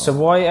anymore. So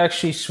why are you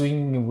actually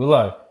swinging a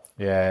willow?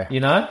 Yeah. You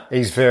know?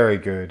 He's very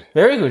good.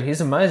 Very good.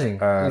 He's amazing.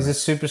 He's a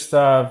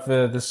superstar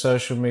of the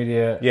social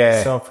media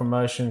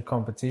self-promotion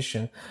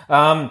competition.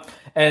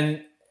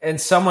 And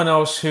someone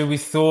else who we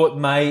thought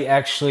may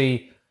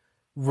actually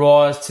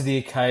rise to the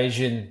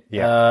occasion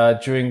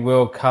during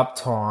World Cup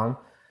time.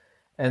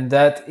 And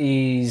that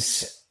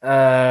is...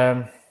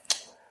 hang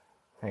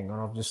on,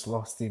 I've just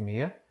lost him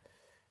here.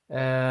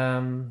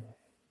 Where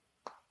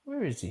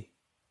is he?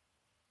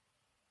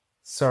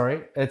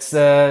 Sorry, it's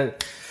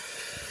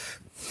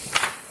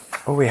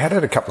Oh, we had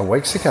it a couple of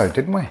weeks ago,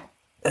 didn't we?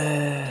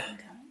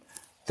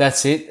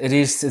 that's it.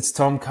 It's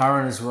Tom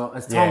Curran as well.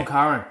 It's Tom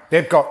Curran.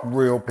 They've got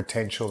real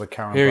potential, the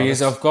Curran Here he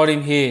brothers. is. I've got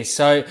him here.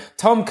 So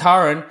Tom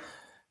Curran,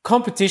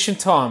 competition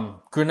time.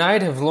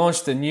 Grenade have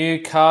launched a new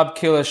carb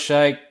killer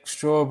shake,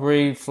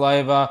 strawberry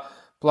flavour.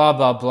 Blah,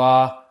 blah,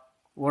 blah.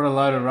 What a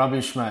load of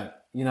rubbish, mate.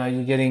 You know,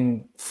 you're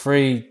getting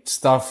free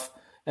stuff.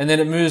 And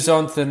then it moves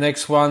on to the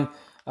next one.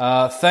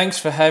 Thanks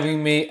for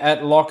having me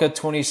at Locker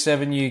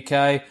 27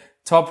 UK.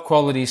 Top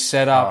quality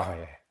setup. Oh,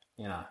 yeah.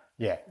 You know,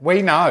 Yeah,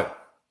 we know.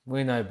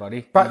 we know,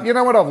 buddy. But you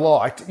know what I've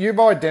liked? You've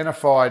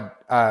identified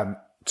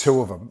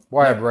 2 of them,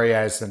 Wahab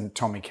Riaz and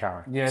Tommy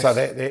Curran. Yes. So,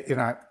 they're, you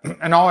know,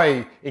 and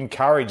I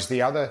encourage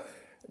the other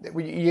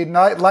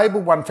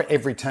labelled one for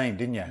every team,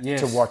 didn't you?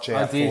 Yes, to watch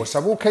out I did. for. So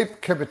we'll keep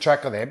a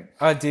track of them.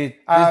 I did.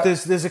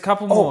 There's a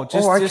couple more. Okay.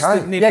 Just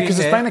to nip Yeah, in because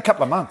it's there. been a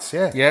couple of months.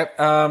 Yeah.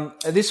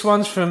 Yep. This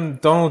one's from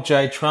Donald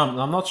J. Trump.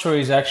 I'm not sure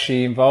he's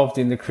actually involved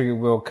in the Cricket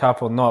World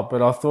Cup or not,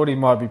 but I thought he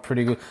might be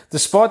pretty good.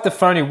 Despite the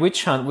phony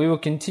witch hunt, we will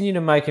continue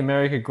to make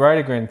America great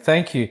again.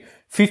 Thank you.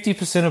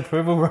 50%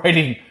 approval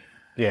rating.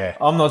 Yeah.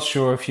 I'm not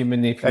sure if you're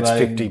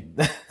manipulating.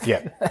 That's 50.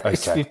 Yeah. Okay.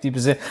 It's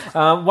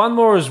 50%. One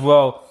more as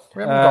well.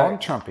 We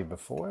haven't gone Trumpy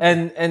before.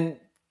 And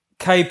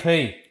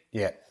KP.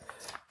 Yeah.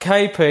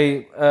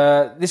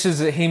 KP, this is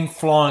him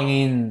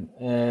flying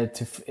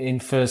in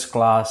first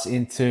class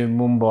into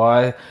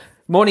Mumbai.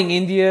 Morning,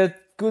 India.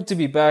 Good to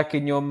be back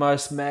in your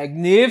most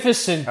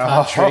magnificent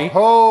country.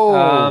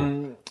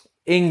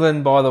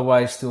 England, by the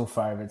way, still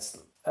favourites.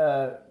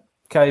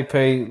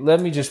 KP, let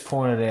me just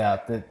point it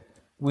out that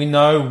we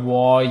know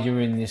why you're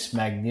in this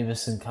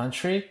magnificent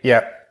country.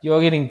 Yeah.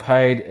 You're getting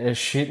paid a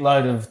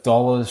shitload of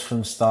dollars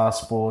from Star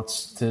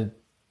Sports to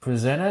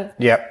present it.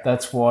 Yep.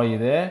 That's why you're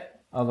there.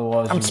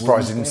 Otherwise, I'm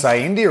surprised you didn't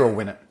say India will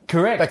win it.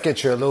 Correct. That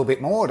gets you a little bit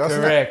more,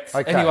 doesn't Correct. it?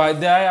 Okay. Anyway,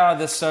 they are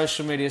the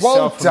social media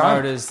Well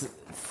self-promoters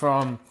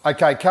from...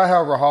 Okay,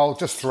 Kahal Rahul,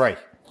 just 3.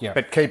 Yeah.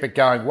 But keep it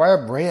going.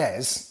 Wahab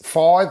Riaz,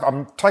 5.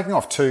 I'm taking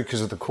off 2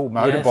 because of the cool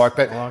motorbike,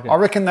 but I like it. I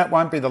reckon that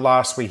won't be the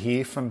last we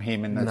hear from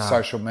him in the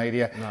social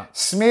media. No.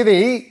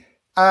 Smithy,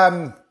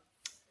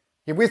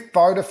 you're with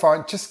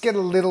Vodafone. Just get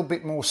a little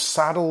bit more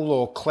subtle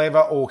or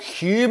clever or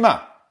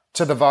humour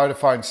to the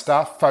Vodafone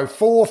stuff. So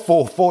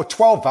 4,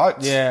 12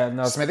 votes.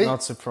 Yeah, Smithy.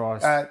 not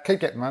surprised. Keep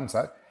getting runs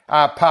though.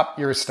 Pup,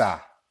 you're a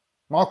star.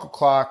 Michael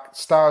Clark,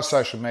 star of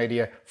social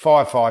media,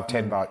 5,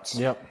 10 votes.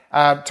 Yep.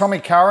 Tommy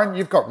Curran,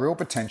 you've got real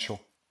potential.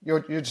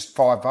 You're just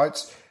 5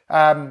 votes.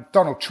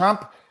 Donald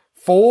Trump,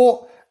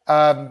 4.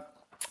 50%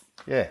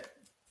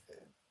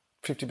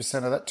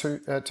 of that, 2.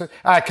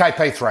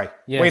 KP, 3.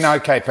 Yes. We know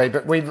KP,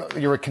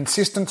 but you're a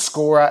consistent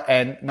scorer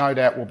and no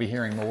doubt we'll be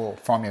hearing more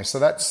from you. So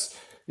that's,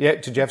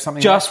 did you have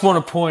something Just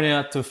want to point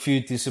out to a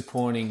few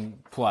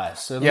disappointing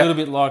players. A little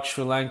bit like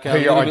Sri Lanka, Who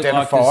a you little bit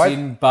like the identified.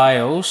 Zing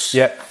Bales.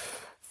 Yep.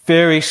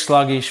 Very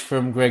sluggish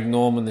from Greg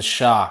Norman, the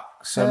Shark.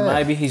 So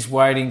maybe he's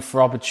waiting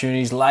for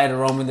opportunities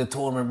later on when the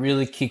tournament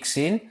really kicks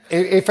in.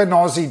 If an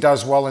Aussie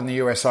does well in the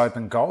US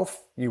Open golf,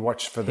 you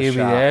watch for the He'll be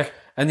Shark. there.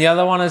 And the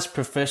other one is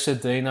Professor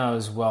Dino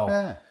as well.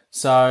 Yeah.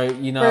 So,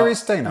 Where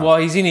is Dino? Well,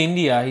 he's in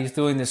India. He's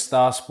doing the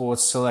Star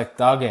Sports Select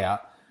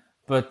Dugout.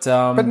 But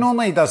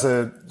normally he does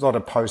a lot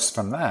of posts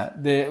from that.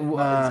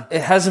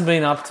 it hasn't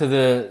been up to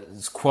the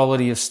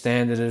quality of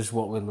standard as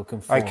what we're looking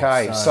for.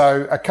 Okay,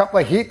 so a couple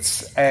of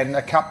hits and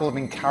a couple of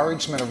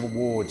encouragement of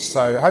awards.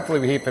 So hopefully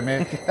we hear from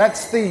him.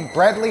 That's the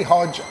Bradley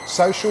Hodge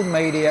Social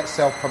Media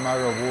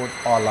Self-Promoter Award.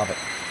 I love it.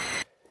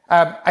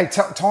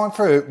 Time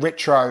for a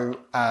retro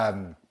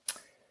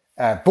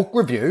book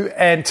review.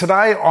 And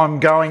today I'm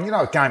going,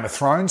 Game of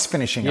Thrones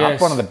finishing up.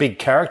 Yes. One of the big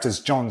characters,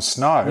 Jon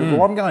Snow.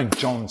 Well, I'm going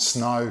Jon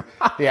Snow,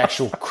 the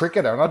actual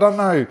cricketer. And I don't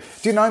know,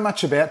 do you know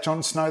much about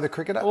Jon Snow, the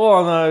cricketer?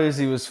 All I know is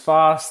he was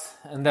fast,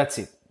 and that's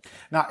it.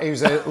 No, he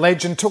was a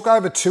legend, took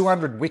over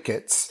 200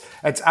 wickets.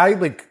 It's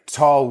ably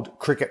titled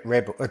Cricket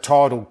Rebel.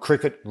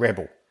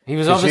 He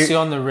was obviously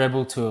on the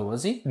Rebel Tour,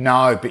 was he?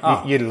 No,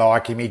 but you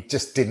like him. He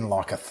just didn't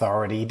like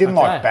authority. He didn't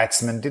like Okay.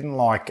 batsmen, didn't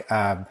like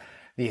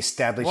the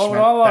establishment, Why would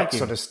I like that him?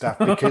 sort of stuff.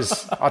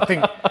 Because I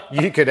think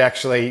you could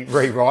actually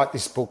rewrite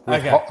this book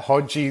with Okay.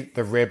 Hodgie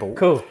the Rebel.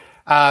 Cool.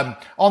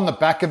 On the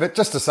back of it,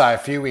 just to say a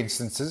few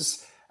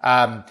instances,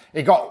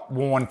 he got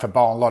warned for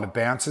bowling a lot of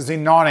bounces.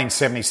 In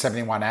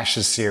 1970-71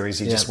 Ashes series,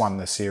 he just won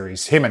the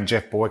series. Him and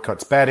Jeff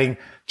Boycott's batting,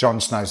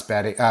 Jon Snow's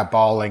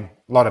bowling,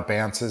 a lot of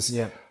bounces.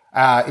 Yeah.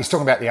 He's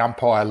talking about the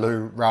umpire,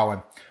 Lou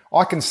Rowan.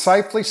 I can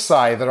safely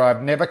say that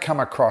I've never come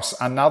across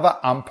another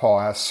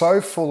umpire so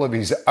full of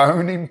his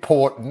own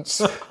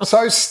importance,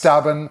 so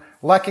stubborn,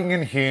 lacking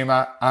in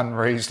humour,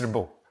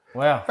 unreasonable.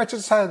 Wow. I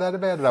just say that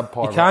about an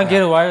umpire. You can't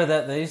get away with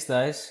that these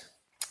days.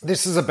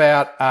 This is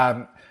about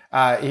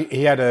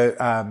he had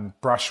a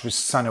brush with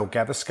Sunil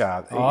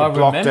Gavaskar. He I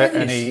blocked remember it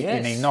and this,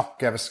 and he yes.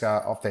 knocked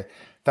Gavaskar off there.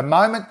 The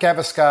moment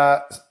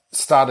Gavaskar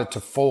started to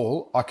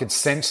fall, I could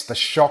sense the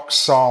shocked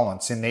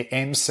silence in the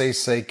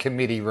MCC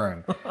committee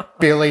room.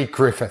 Billy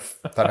Griffith,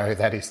 don't know who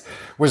that is,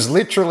 was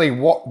literally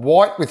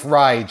white with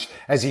rage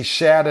as he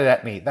shouted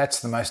at me, "That's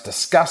the most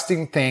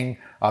disgusting thing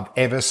I've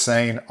ever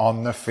seen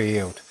on the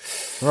field."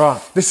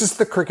 Right. This is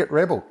the cricket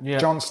rebel, Yeah.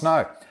 Jon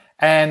Snow.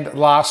 And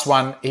last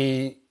one,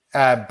 he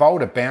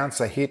bowled a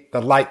bouncer, hit the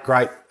late,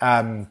 great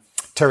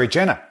Terry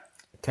Jenner.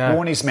 Okay.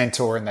 Warned his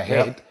mentor in the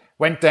head,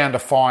 went down to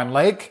fine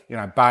leg,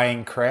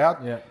 baying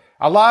crowd. Yeah.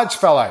 A large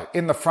fellow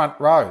in the front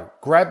row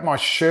grabbed my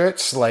shirt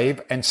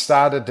sleeve and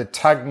started to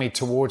tug me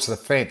towards the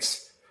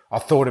fence. I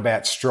thought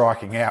about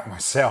striking out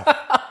myself.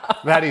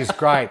 That is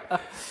great.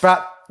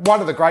 But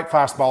one of the great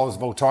fast bowlers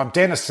of all time,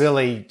 Dennis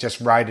Lilly,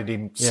 just rated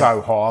him so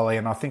highly,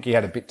 and I think he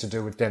had a bit to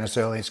do with Dennis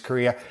Lilly's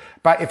career.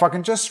 But if I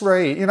can just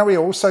read, what he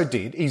also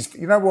did?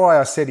 Why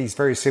I said he's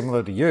very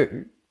similar to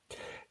you?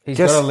 He's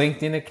got a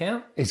LinkedIn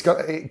account?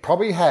 He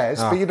probably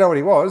has, but you know what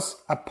he was?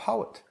 A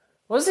poet.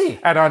 Was he?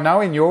 And I know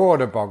in your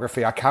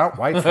autobiography, I can't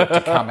wait for it to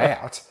come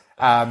out,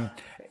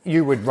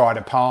 you would write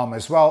a poem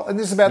as well. And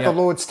this is about the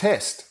Lord's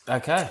Test.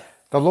 Okay.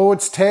 The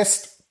Lord's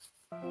Test,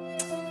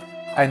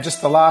 and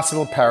just the last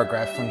little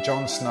paragraph from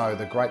Jon Snow,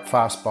 the great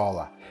fast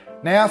bowler.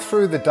 Now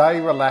through the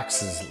day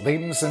relaxes,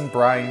 limbs and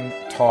brain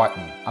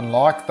tighten,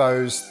 unlike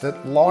those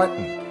that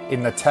lighten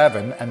in the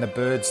tavern and the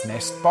bird's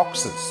nest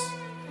boxes.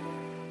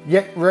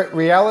 Yet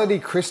reality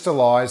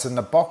crystallise and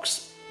the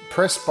press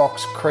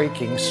box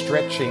creaking,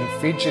 stretching,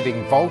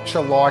 fidgeting,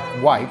 vulture-like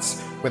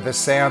waits with the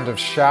sound of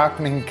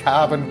sharpening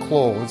carbon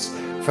claws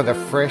for the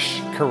fresh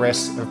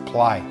caress of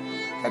play.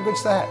 How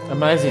good's that?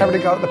 Amazing. Having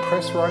to go at the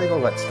press, writing all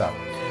that stuff.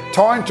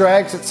 Time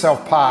drags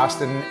itself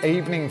past and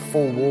evening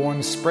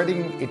forewarns,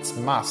 spreading its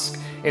musk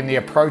in the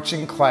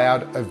approaching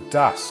cloud of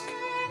dusk.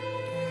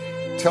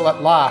 Till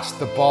at last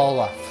the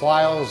bowler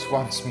flails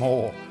once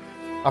more,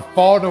 a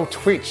final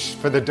twitch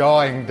for the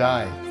dying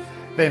day.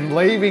 Then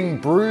leaving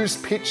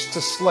bruised pitch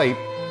to sleep,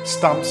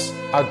 stumps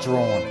are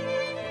drawn.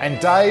 And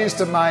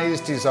dazed,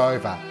 amazed is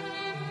over.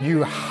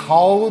 You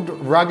hold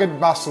rugged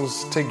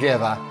muscles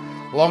together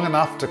long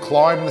enough to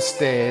climb the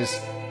stairs,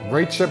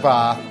 reach a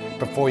bath,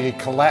 before you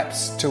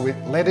collapse to it,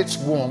 let its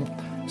warmth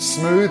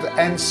smooth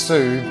and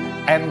soothe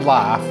and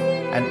laugh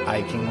an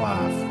aching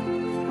laugh.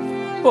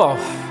 Well,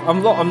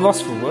 I'm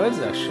lost for words,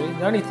 actually.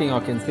 The only thing I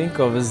can think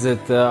of is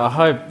that I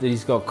hope that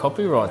he's got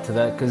copyright to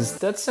that, because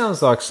that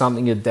sounds like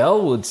something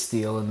Adele would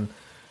steal and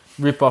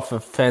rip off a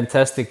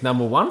fantastic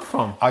number one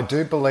from. I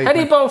do believe... How do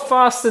you bowl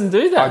fast and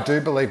do that? I do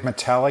believe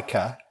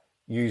Metallica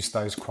used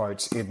those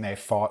quotes in their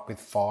Fight with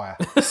Fire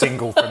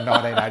single from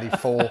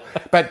 1984.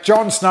 But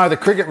Jon Snow, the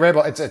Cricket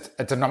Rebel, it's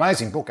an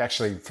amazing book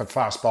actually for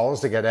fast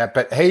bowlers to get out,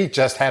 but he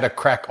just had a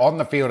crack on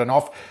the field and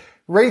off.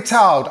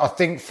 Retailed, I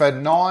think, for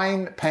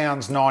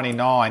 £9.99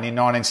 in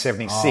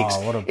 1976.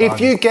 Oh, what a if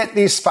bargain. you get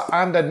this for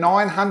under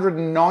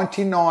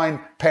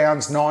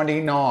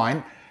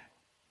 £999.99,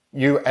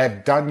 you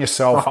have done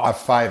yourself a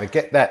favour.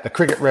 Get that. The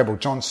Cricket Rebel,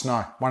 Jon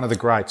Snow, one of the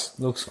greats.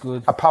 Looks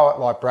good. A poet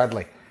like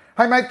Bradley.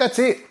 Hey, mate, that's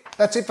it.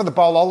 That's it for the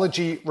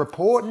Bowlology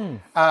report.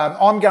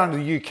 I'm going to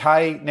the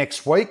UK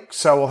next week,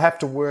 so we'll have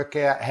to work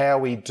out how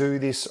we do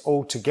this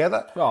all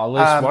together. Well,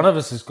 at least one of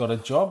us has got a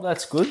job.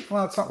 That's good.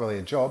 Well, it's not really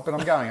a job, but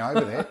I'm going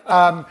over there.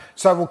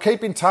 So we'll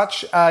keep in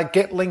touch.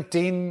 Get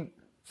LinkedIn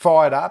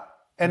fired up.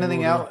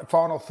 Anything else?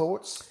 Final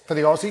thoughts for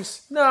the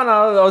Aussies?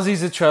 No, the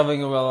Aussies are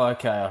travelling well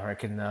okay, I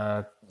reckon.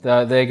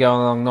 They're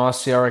going along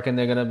nicely. I reckon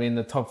they're going to be in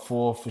the top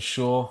four for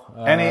sure.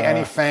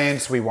 Any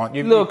fans we want?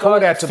 You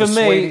called out to the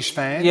Swedish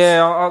fans.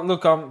 Yeah,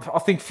 I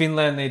think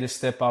Finland need to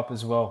step up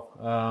as well.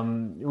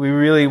 We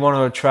really want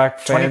to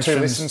attract fans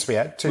 22 listens we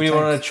had. We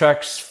want to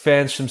attract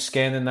fans from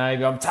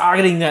Scandinavia. I'm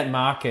targeting that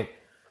market.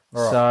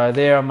 Right. So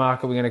they're a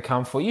market we're going to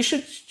come for. I will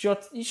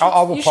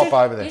pop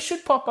over there. You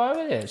should pop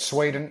over there.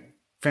 Sweden,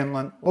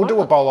 Finland. We'll do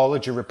a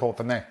Bowlology report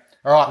from there.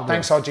 All right,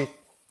 thanks, Hodgie.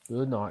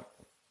 Good night.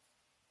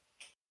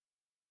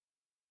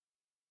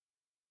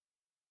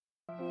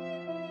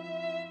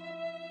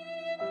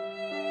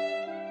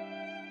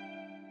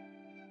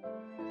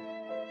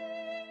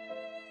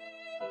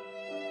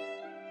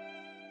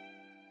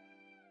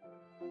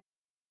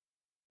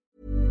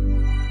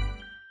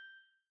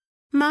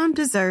 Mom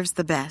deserves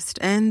the best,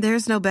 and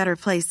there's no better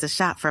place to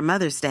shop for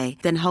Mother's Day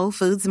than Whole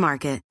Foods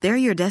Market. They're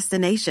your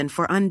destination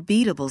for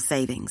unbeatable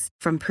savings,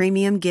 from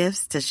premium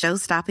gifts to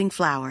show-stopping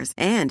flowers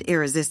and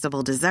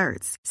irresistible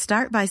desserts.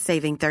 Start by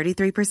saving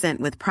 33%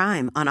 with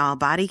Prime on all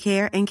body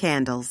care and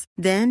candles.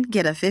 Then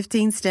get a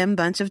 15-stem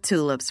bunch of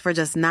tulips for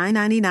just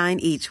 $9.99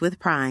 each with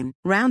Prime.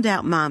 Round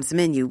out Mom's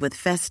menu with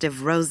festive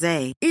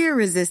rosé,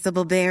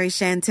 irresistible berry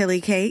chantilly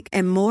cake,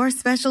 and more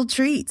special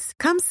treats.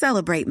 Come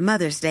celebrate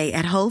Mother's Day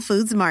at Whole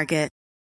Foods Market.